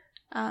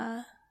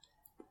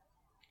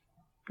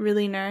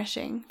really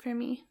nourishing for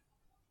me.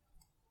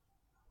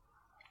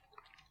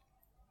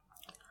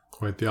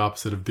 Quite the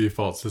opposite of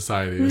default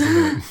society,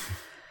 isn't it?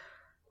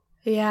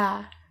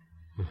 Yeah.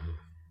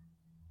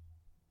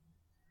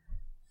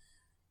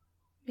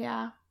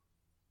 Yeah.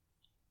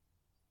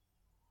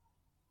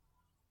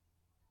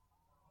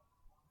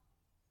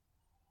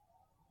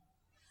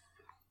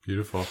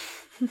 Beautiful.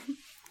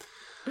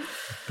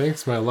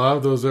 Thanks, my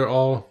love. Those are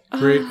all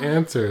great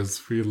answers.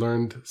 We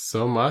learned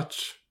so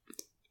much,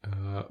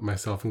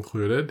 myself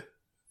included.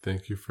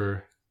 Thank you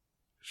for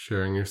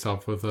sharing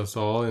yourself with us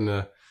all in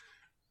a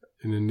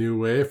new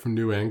way, from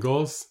new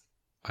angles.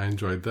 I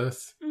enjoyed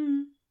this.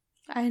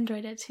 I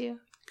enjoyed it too.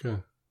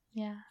 Good.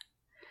 Yeah.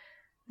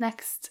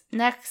 Next,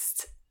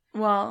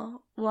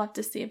 well, we'll have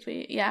to see if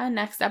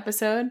next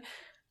episode,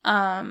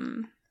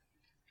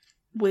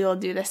 we will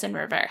do this in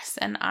reverse,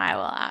 and I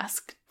will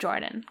ask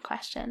Jordan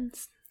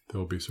questions.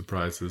 There'll be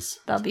surprises.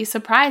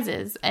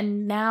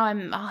 And now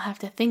I'll have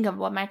to think of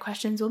what my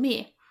questions will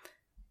be.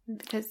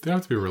 Because they don't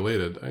have to be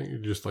related.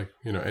 Just like,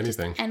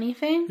 anything.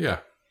 Anything? Yeah.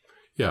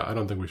 Yeah, I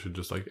don't think we should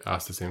just like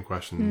ask the same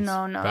questions.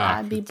 No, back.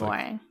 That'd be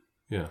boring.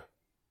 Yeah.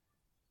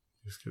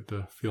 You just get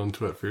to feel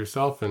into it for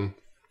yourself and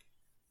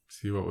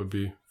see what would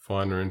be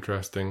fun or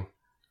interesting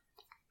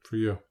for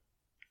you.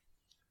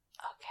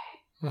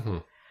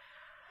 Okay.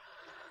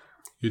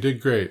 You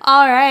did great.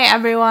 All right,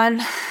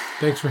 everyone.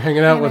 Thanks for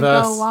hanging out with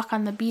us. Go walk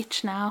on the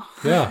beach now.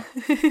 Yeah.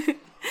 All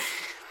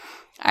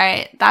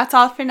right, that's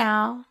all for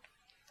now,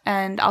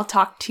 and I'll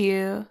talk to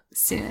you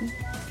soon.